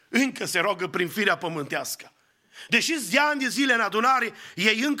încă se rogă prin firea pământească. Deși de ani de zile în adunare,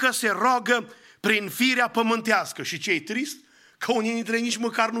 ei încă se rogă prin firea pământească. Și ce e trist? Că unii dintre ei nici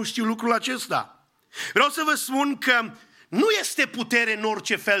măcar nu știu lucrul acesta. Vreau să vă spun că nu este putere în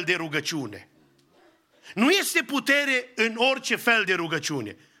orice fel de rugăciune. Nu este putere în orice fel de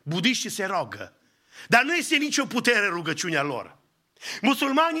rugăciune. Budiștii se rogă, dar nu este nicio putere în rugăciunea lor.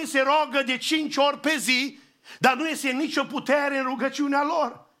 Musulmanii se rogă de 5 ori pe zi, dar nu este nicio putere în rugăciunea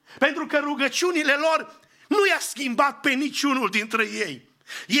lor. Pentru că rugăciunile lor nu i-a schimbat pe niciunul dintre ei.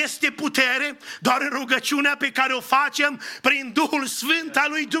 Este putere doar în rugăciunea pe care o facem prin Duhul Sfânt al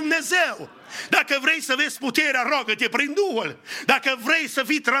lui Dumnezeu. Dacă vrei să vezi puterea, rogă-te prin Duhul. Dacă vrei să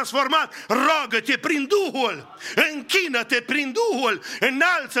fii transformat, rogă-te prin Duhul. Închină-te prin Duhul.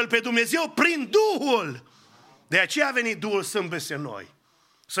 Înalță-L pe Dumnezeu prin Duhul. De aceea a venit Duhul Sfânt peste noi.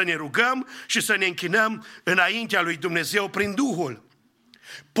 Să ne rugăm și să ne închinăm înaintea lui Dumnezeu prin Duhul.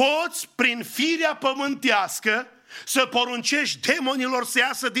 Poți, prin firea pământească, să poruncești demonilor să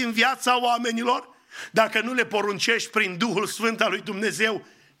iasă din viața oamenilor? Dacă nu le poruncești prin Duhul Sfânt al lui Dumnezeu,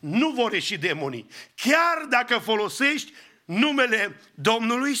 nu vor ieși demonii. Chiar dacă folosești numele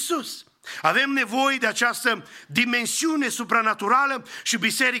Domnului Iisus. Avem nevoie de această dimensiune supranaturală și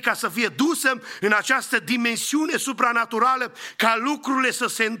biserica să fie dusă în această dimensiune supranaturală ca lucrurile să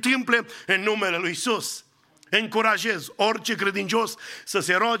se întâmple în numele lui Iisus. Încurajez orice credincios să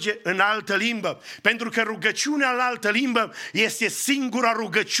se roage în altă limbă, pentru că rugăciunea în altă limbă este singura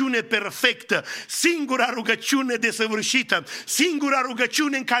rugăciune perfectă, singura rugăciune desăvârșită, singura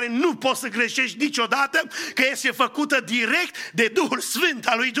rugăciune în care nu poți să greșești niciodată, că este făcută direct de Duhul Sfânt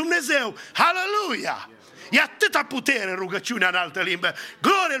al lui Dumnezeu. Haleluia! E atâta putere în rugăciunea în altă limbă.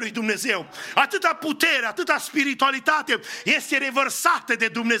 Glorie lui Dumnezeu! Atâta putere, atâta spiritualitate este revărsată de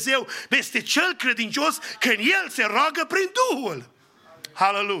Dumnezeu peste cel credincios când el se roagă prin Duhul.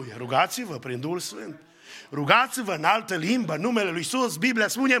 Haleluia! Rugați-vă prin Duhul Sfânt. Rugați-vă în altă limbă, în numele lui Iisus. Biblia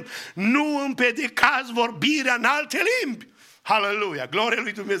spune, nu împiedicați vorbirea în alte limbi. Haleluia! Glorie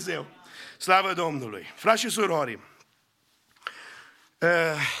lui Dumnezeu! Slavă Domnului! Frați și surori,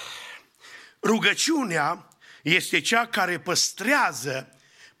 rugăciunea este cea care păstrează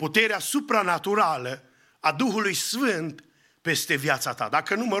puterea supranaturală a Duhului Sfânt peste viața ta.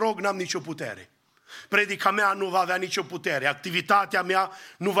 Dacă nu mă rog, n-am nicio putere. Predica mea nu va avea nicio putere, activitatea mea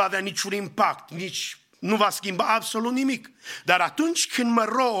nu va avea niciun impact, nu va schimba absolut nimic. Dar atunci când mă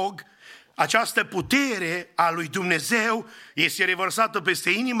rog, această putere a lui Dumnezeu este revărsată peste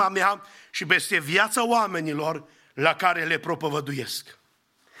inima mea și peste viața oamenilor la care le propovăduiesc.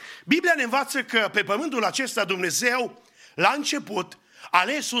 Biblia ne învață că pe pământul acesta Dumnezeu, la început, a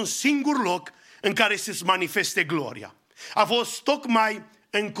ales un singur loc în care să-ți manifeste gloria. A fost tocmai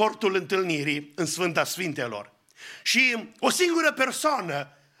în cortul întâlnirii, în Sfânta Sfintelor. Și o singură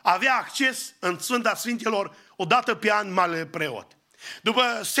persoană avea acces în Sfânta Sfintelor odată pe an, marele preot.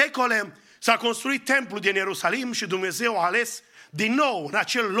 După secole s-a construit templul din Ierusalim și Dumnezeu a ales din nou în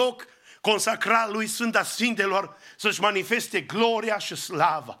acel loc consacrat lui Sfânta Sfintelor să-și manifeste gloria și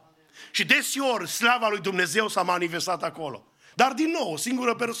slava. Și deseori slava lui Dumnezeu s-a manifestat acolo. Dar din nou, o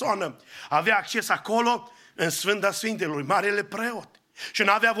singură persoană avea acces acolo în Sfânta Sfintelor, marele preot. Și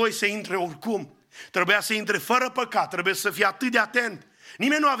nu avea voie să intre oricum. Trebuia să intre fără păcat, trebuie să fie atât de atent.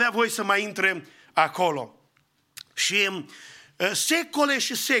 Nimeni nu avea voie să mai intre acolo. Și secole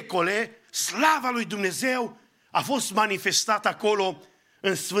și secole, slava lui Dumnezeu a fost manifestată acolo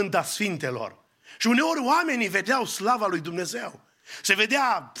în Sfânta Sfintelor. Și uneori oamenii vedeau slava lui Dumnezeu. Se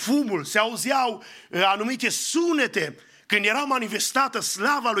vedea fumul, se auzeau anumite sunete când era manifestată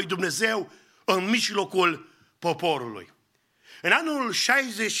slava lui Dumnezeu în mijlocul poporului. În anul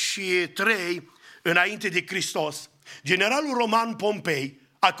 63, înainte de Hristos, generalul roman Pompei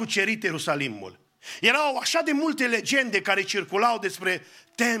a cucerit Ierusalimul. Erau așa de multe legende care circulau despre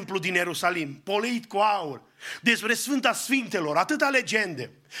templul din Ierusalim, poleit cu aur, despre Sfânta Sfintelor, atâta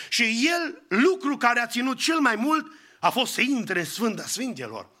legende. Și el, lucru care a ținut cel mai mult, a fost să intre în Sfânta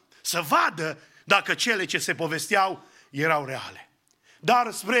Sfintelor, să vadă dacă cele ce se povesteau erau reale.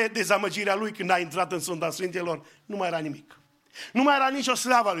 Dar spre dezamăgirea lui, când a intrat în Sfânta Sfintelor, nu mai era nimic. Nu mai era nicio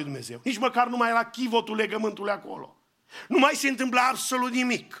slavă a lui Dumnezeu, nici măcar nu mai era chivotul legământului acolo. Nu mai se întâmpla absolut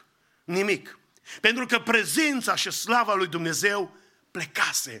nimic. Nimic. Pentru că prezența și slava lui Dumnezeu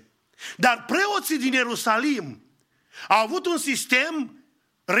plecase. Dar preoții din Ierusalim au avut un sistem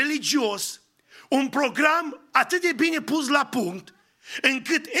religios, un program atât de bine pus la punct,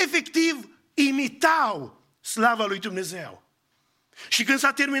 încât efectiv imitau slava lui Dumnezeu. Și când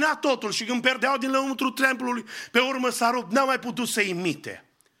s-a terminat totul și când perdeau din lăuntru templului, pe urmă s-a rupt, n-au mai putut să imite.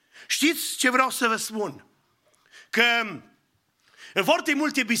 Știți ce vreau să vă spun? Că în foarte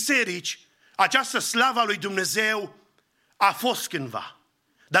multe biserici această slava lui Dumnezeu a fost cândva,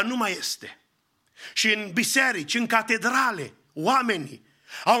 dar nu mai este. Și în biserici, în catedrale, oamenii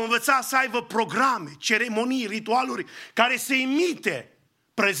au învățat să aibă programe, ceremonii, ritualuri care să imite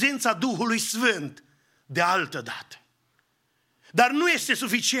prezența Duhului Sfânt de altă dată. Dar nu este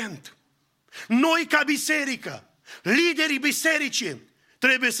suficient. Noi ca biserică, liderii bisericii,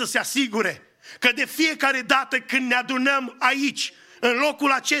 trebuie să se asigure că de fiecare dată când ne adunăm aici, în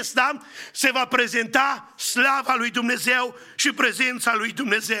locul acesta, se va prezenta slava lui Dumnezeu și prezența lui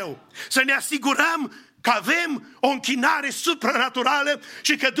Dumnezeu. Să ne asigurăm că avem o închinare supranaturală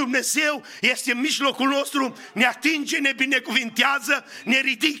și că Dumnezeu este în mijlocul nostru, ne atinge, ne binecuvintează, ne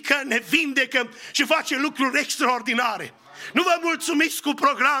ridică, ne vindecă și face lucruri extraordinare. Nu vă mulțumiți cu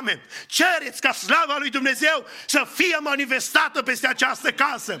programe. Cereți ca slava lui Dumnezeu să fie manifestată peste această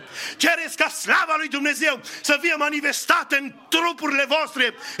casă. Cereți ca slava lui Dumnezeu să fie manifestată în trupurile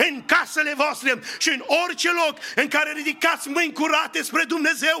voastre, în casele voastre și în orice loc în care ridicați mâini curate spre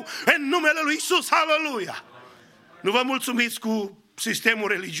Dumnezeu în numele lui Iisus. Aleluia! Nu vă mulțumiți cu sistemul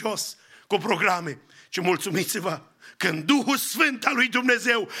religios, cu programe, ci mulțumiți-vă când Duhul Sfânt al lui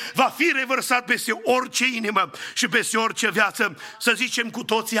Dumnezeu va fi revărsat peste orice inimă și peste orice viață. Să zicem cu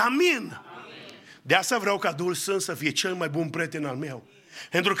toții amin. De asta vreau ca Duhul Sfânt să fie cel mai bun prieten al meu.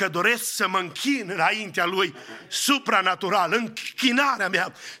 Pentru că doresc să mă închin înaintea Lui supranatural, închinarea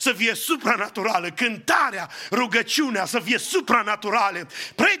mea să fie supranaturală, cântarea, rugăciunea să fie supranaturală,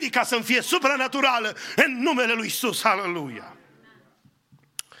 predica să fie supranaturală în numele Lui Iisus. Aleluia!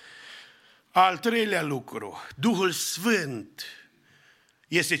 Al treilea lucru, Duhul Sfânt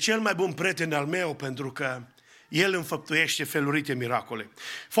este cel mai bun prieten al meu pentru că El înfăptuiește felurite miracole.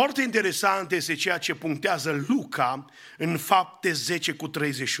 Foarte interesant este ceea ce punctează Luca în Fapte 10:38.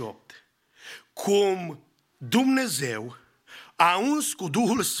 Cum Dumnezeu a uns cu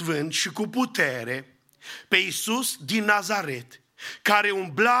Duhul Sfânt și cu putere pe Iisus din Nazaret, care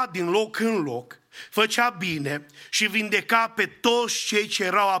umbla din loc în loc, făcea bine și vindeca pe toți cei ce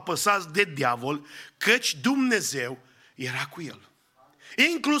erau apăsați de diavol, căci Dumnezeu era cu el.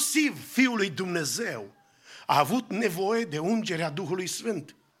 Inclusiv Fiul lui Dumnezeu a avut nevoie de ungerea Duhului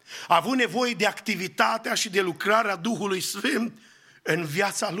Sfânt. A avut nevoie de activitatea și de lucrarea Duhului Sfânt în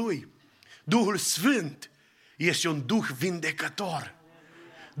viața Lui. Duhul Sfânt este un Duh vindecător.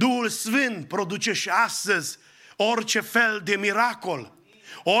 Duhul Sfânt produce și astăzi orice fel de miracol,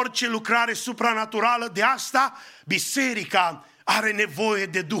 orice lucrare supranaturală. De asta biserica are nevoie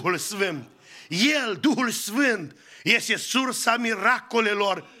de Duhul Sfânt. El, Duhul Sfânt, este sursa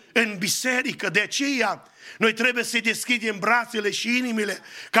miracolelor în biserică. De aceea noi trebuie să deschidem brațele și inimile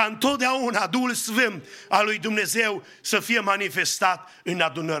ca întotdeauna Duhul Sfânt al lui Dumnezeu să fie manifestat în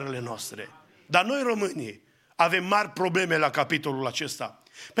adunările noastre. Dar noi românii avem mari probleme la capitolul acesta.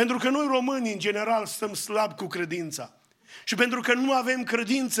 Pentru că noi românii în general stăm slabi cu credința. Și pentru că nu avem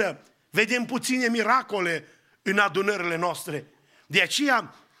credință, vedem puține miracole în adunările noastre. De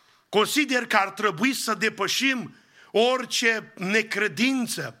aceea consider că ar trebui să depășim orice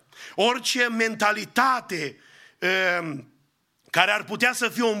necredință, orice mentalitate care ar putea să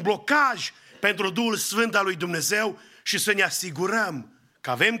fie un blocaj pentru Duhul Sfânt al lui Dumnezeu și să ne asigurăm că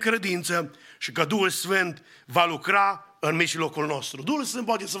avem credință și că Duhul Sfânt va lucra în mijlocul nostru. Duhul Sfânt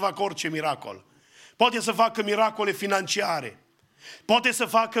poate să facă orice miracol. Poate să facă miracole financiare, poate să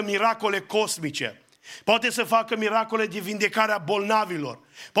facă miracole cosmice, poate să facă miracole de vindecare a bolnavilor,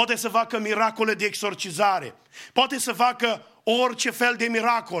 poate să facă miracole de exorcizare, poate să facă orice fel de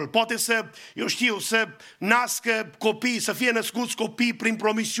miracol, poate să, să nască copii, să fie născuți copii prin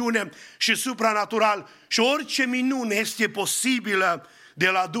promisiune și supranatural. Și orice minune este posibilă de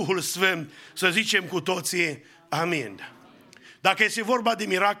la Duhul Sfânt, să zicem cu toții amin. Dacă este vorba de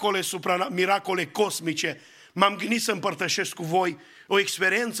miracole cosmice, m-am gândit să împărtășesc cu voi o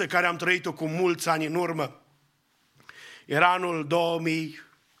experiență care am trăit-o cu mulți ani în urmă. Era anul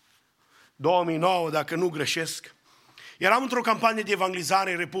 2009, dacă nu greșesc. Eram într-o campanie de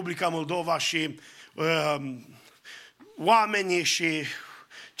evangelizare în Republica Moldova și oamenii și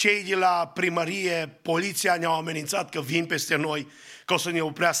cei de la primărie, poliția ne-au amenințat că vin peste noi, că o să ne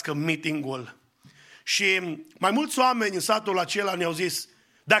oprească meeting-ul. Și mai mulți oameni în satul acela ne-au zis: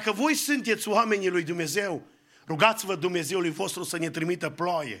 dacă voi sunteți oamenii lui Dumnezeu, rugați-vă Dumnezeului vostru să ne trimită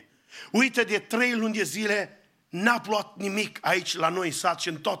ploaie. Uite, de 3 luni de zile n-a plouat nimic aici la noi în sat și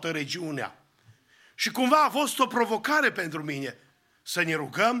în toată regiunea. Și cumva a fost o provocare pentru mine să ne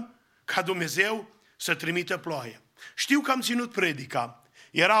rugăm ca Dumnezeu să trimită ploaie. Știu că am ținut predica,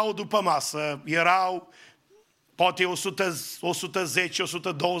 era o dupămasă, erau poate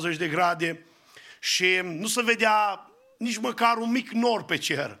 110-120 de grade și nu se vedea nici măcar un mic nor pe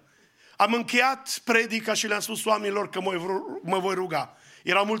cer. Am încheiat predica și le-am spus oamenilor că mă voi ruga.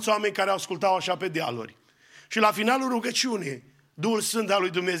 Erau mulți oameni care ascultau așa pe dealuri. Și la finalul rugăciunii, Duhul Sfânt al lui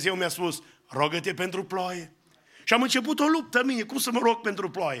Dumnezeu mi-a spus: rogă-te pentru ploaie. Și am început o luptă mine, cum să mă rog pentru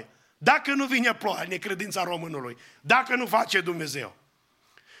ploaie? Dacă nu vine ploaia, necredința românului, dacă nu face Dumnezeu.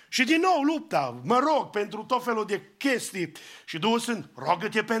 Și din nou lupta, mă rog pentru tot felul de chestii și Duhul Sfânt: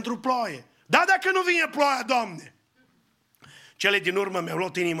 rogă-te pentru ploaie. Da, dacă nu vine ploaia, Doamne. Cele din urmă mi-au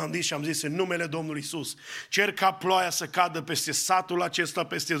luat inima în dis și am zis: în numele Domnului Iisus, cer ca ploaia să cadă peste satul acesta,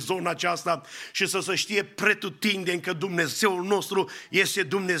 peste zona aceasta și să se știe pretutindeni că Dumnezeul nostru este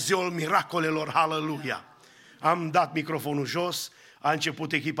Dumnezeul miracolelor. Aleluia! Am dat microfonul jos, a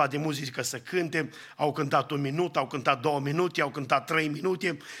început echipa de muzică să cânte, au cântat 1 minut, au cântat 2 minute, au cântat 3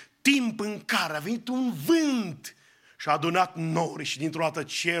 minute, timp în care a venit un vânt și a adunat nori și dintr-o dată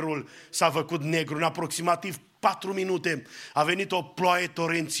cerul s-a făcut negru. În aproximativ 4 minute a venit o ploaie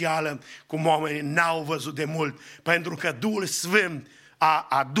torențială cum oamenii n-au văzut de mult, pentru că Duhul Sfânt a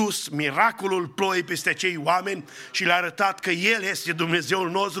adus miracolul ploii peste acei oameni și le-a arătat că El este Dumnezeul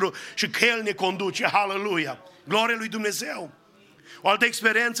nostru și că El ne conduce. Haleluia! Glorie lui Dumnezeu! O altă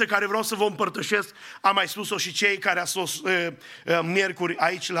experiență care vreau să vă împărtășesc, am mai spus-o și cei care au fost miercuri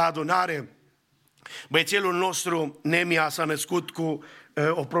aici la adunare. Băiețelul nostru, Nemia, s-a născut cu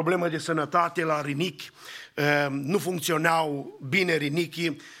o problemă de sănătate la rinichi. Nu funcționau bine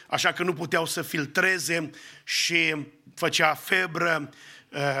rinichii, așa că nu puteau să filtreze și făcea febră,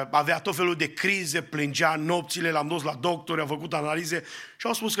 avea tot felul de crize, plângea nopțile, l-am dus la doctor, au făcut analize și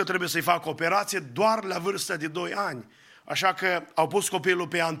au spus că trebuie să-i facă operație doar la vârsta de 2 ani. Așa că au pus copilul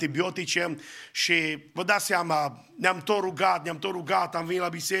pe antibiotice și vă dați seama, ne-am tot rugat, am venit la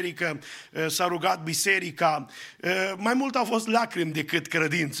biserică, s-a rugat biserica, mai mult au fost lacrimi decât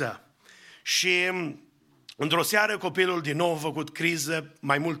credință. Și într-o seară copilul din nou a făcut criză,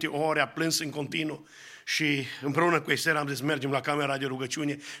 mai multe ore, a plâns în continuu și împreună cu Esther am zis mergem la camera de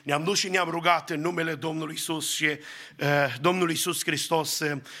rugăciune. Ne-am dus și ne-am rugat în numele Domnului Iisus și Domnul Iisus Hristos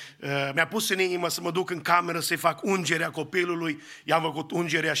mi-a pus în inimă să mă duc în cameră să-i fac ungerea copilului. I-am făcut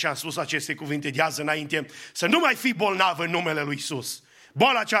ungerea și am spus aceste cuvinte de azi înainte: să nu mai fii bolnav în numele lui Iisus.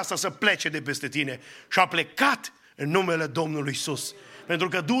 Boala aceasta să plece de peste tine. Și a plecat în numele Domnului Iisus. Pentru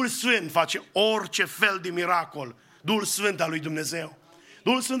că Duhul Sfânt face orice fel de miracol. Duhul Sfânt al lui Dumnezeu.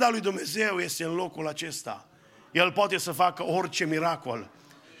 Duhul Sfânt al lui Dumnezeu este în locul acesta. El poate să facă orice miracol.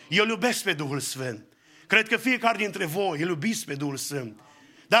 Eu îl iubesc pe Duhul Sfânt. Cred că fiecare dintre voi îl iubiți pe Duhul Sfânt.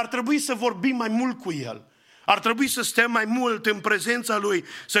 Dar ar trebui să vorbim mai mult cu El. Ar trebui să stăm mai mult în prezența Lui,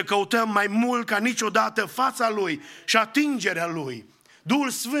 să căutăm mai mult ca niciodată fața Lui și atingerea Lui. Duhul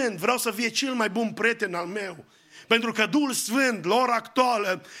Sfânt, vreau să fie cel mai bun prieten al meu. Pentru că Duhul Sfânt, la ora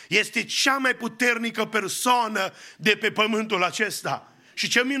actuală, este cea mai puternică persoană de pe pământul acesta. Și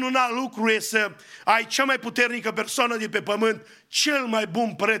ce minunat lucru e să ai cea mai puternică persoană de pe pământ, cel mai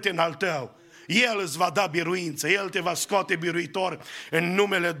bun prieten al tău. El îți va da biruință, El te va scoate biruitor în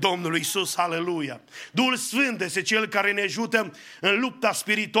numele Domnului Iisus, aleluia. Duhul Sfânt este Cel care ne ajută în lupta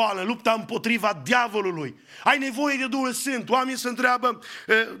spirituală, în lupta împotriva diavolului. Ai nevoie de Duhul Sfânt. Oamenii se întreabă: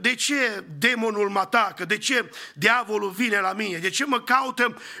 de ce demonul mă atacă? De ce diavolul vine la mine? De ce mă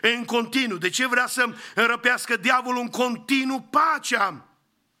caută în continuu? De ce vrea să răpească diavolul în continuu pacea?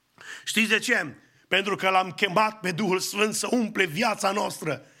 Știți de ce? Pentru că l-am chemat pe Duhul Sfânt să umple viața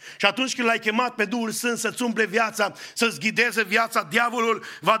noastră. Și atunci când l-ai chemat pe Duhul Sfânt să-ți umple viața, să-ți ghideze viața, diavolul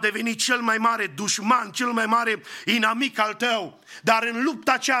va deveni cel mai mare dușman, cel mai mare inamic al tău. Dar în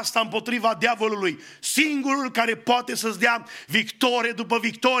lupta aceasta împotriva diavolului, singurul care poate să-ți dea victorie după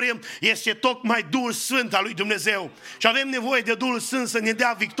victorie este tocmai Duhul Sfânt al lui Dumnezeu. Și avem nevoie de Duhul Sfânt să ne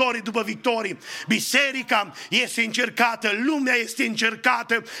dea victorie după victorie. Biserica este încercată, lumea este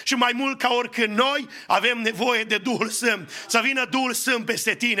încercată și mai mult ca oricând noi avem nevoie de Duhul Sfânt. Să vină Duhul Sfânt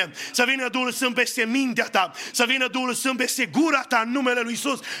peste tine, să vină Duhul Sfânt peste mintea ta, să vină Duhul Sfânt peste gura ta în numele lui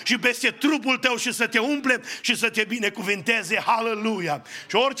Iisus și peste trupul tău și să te umple și să te binecuvinteze. Aleluia!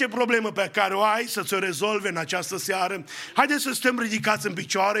 Și orice problemă pe care o ai să ți-o rezolve în această seară, haideți să stăm ridicați în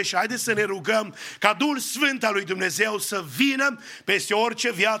picioare și haideți să ne rugăm ca Duhul Sfânt al lui Dumnezeu să vină peste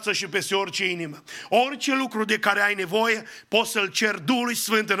orice viață și peste orice inimă. Orice lucru de care ai nevoie, poți să-l ceri Duhului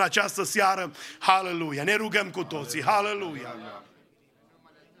Sfânt în această seară. Aleluia! Ne rugăm cu toții. Aleluia!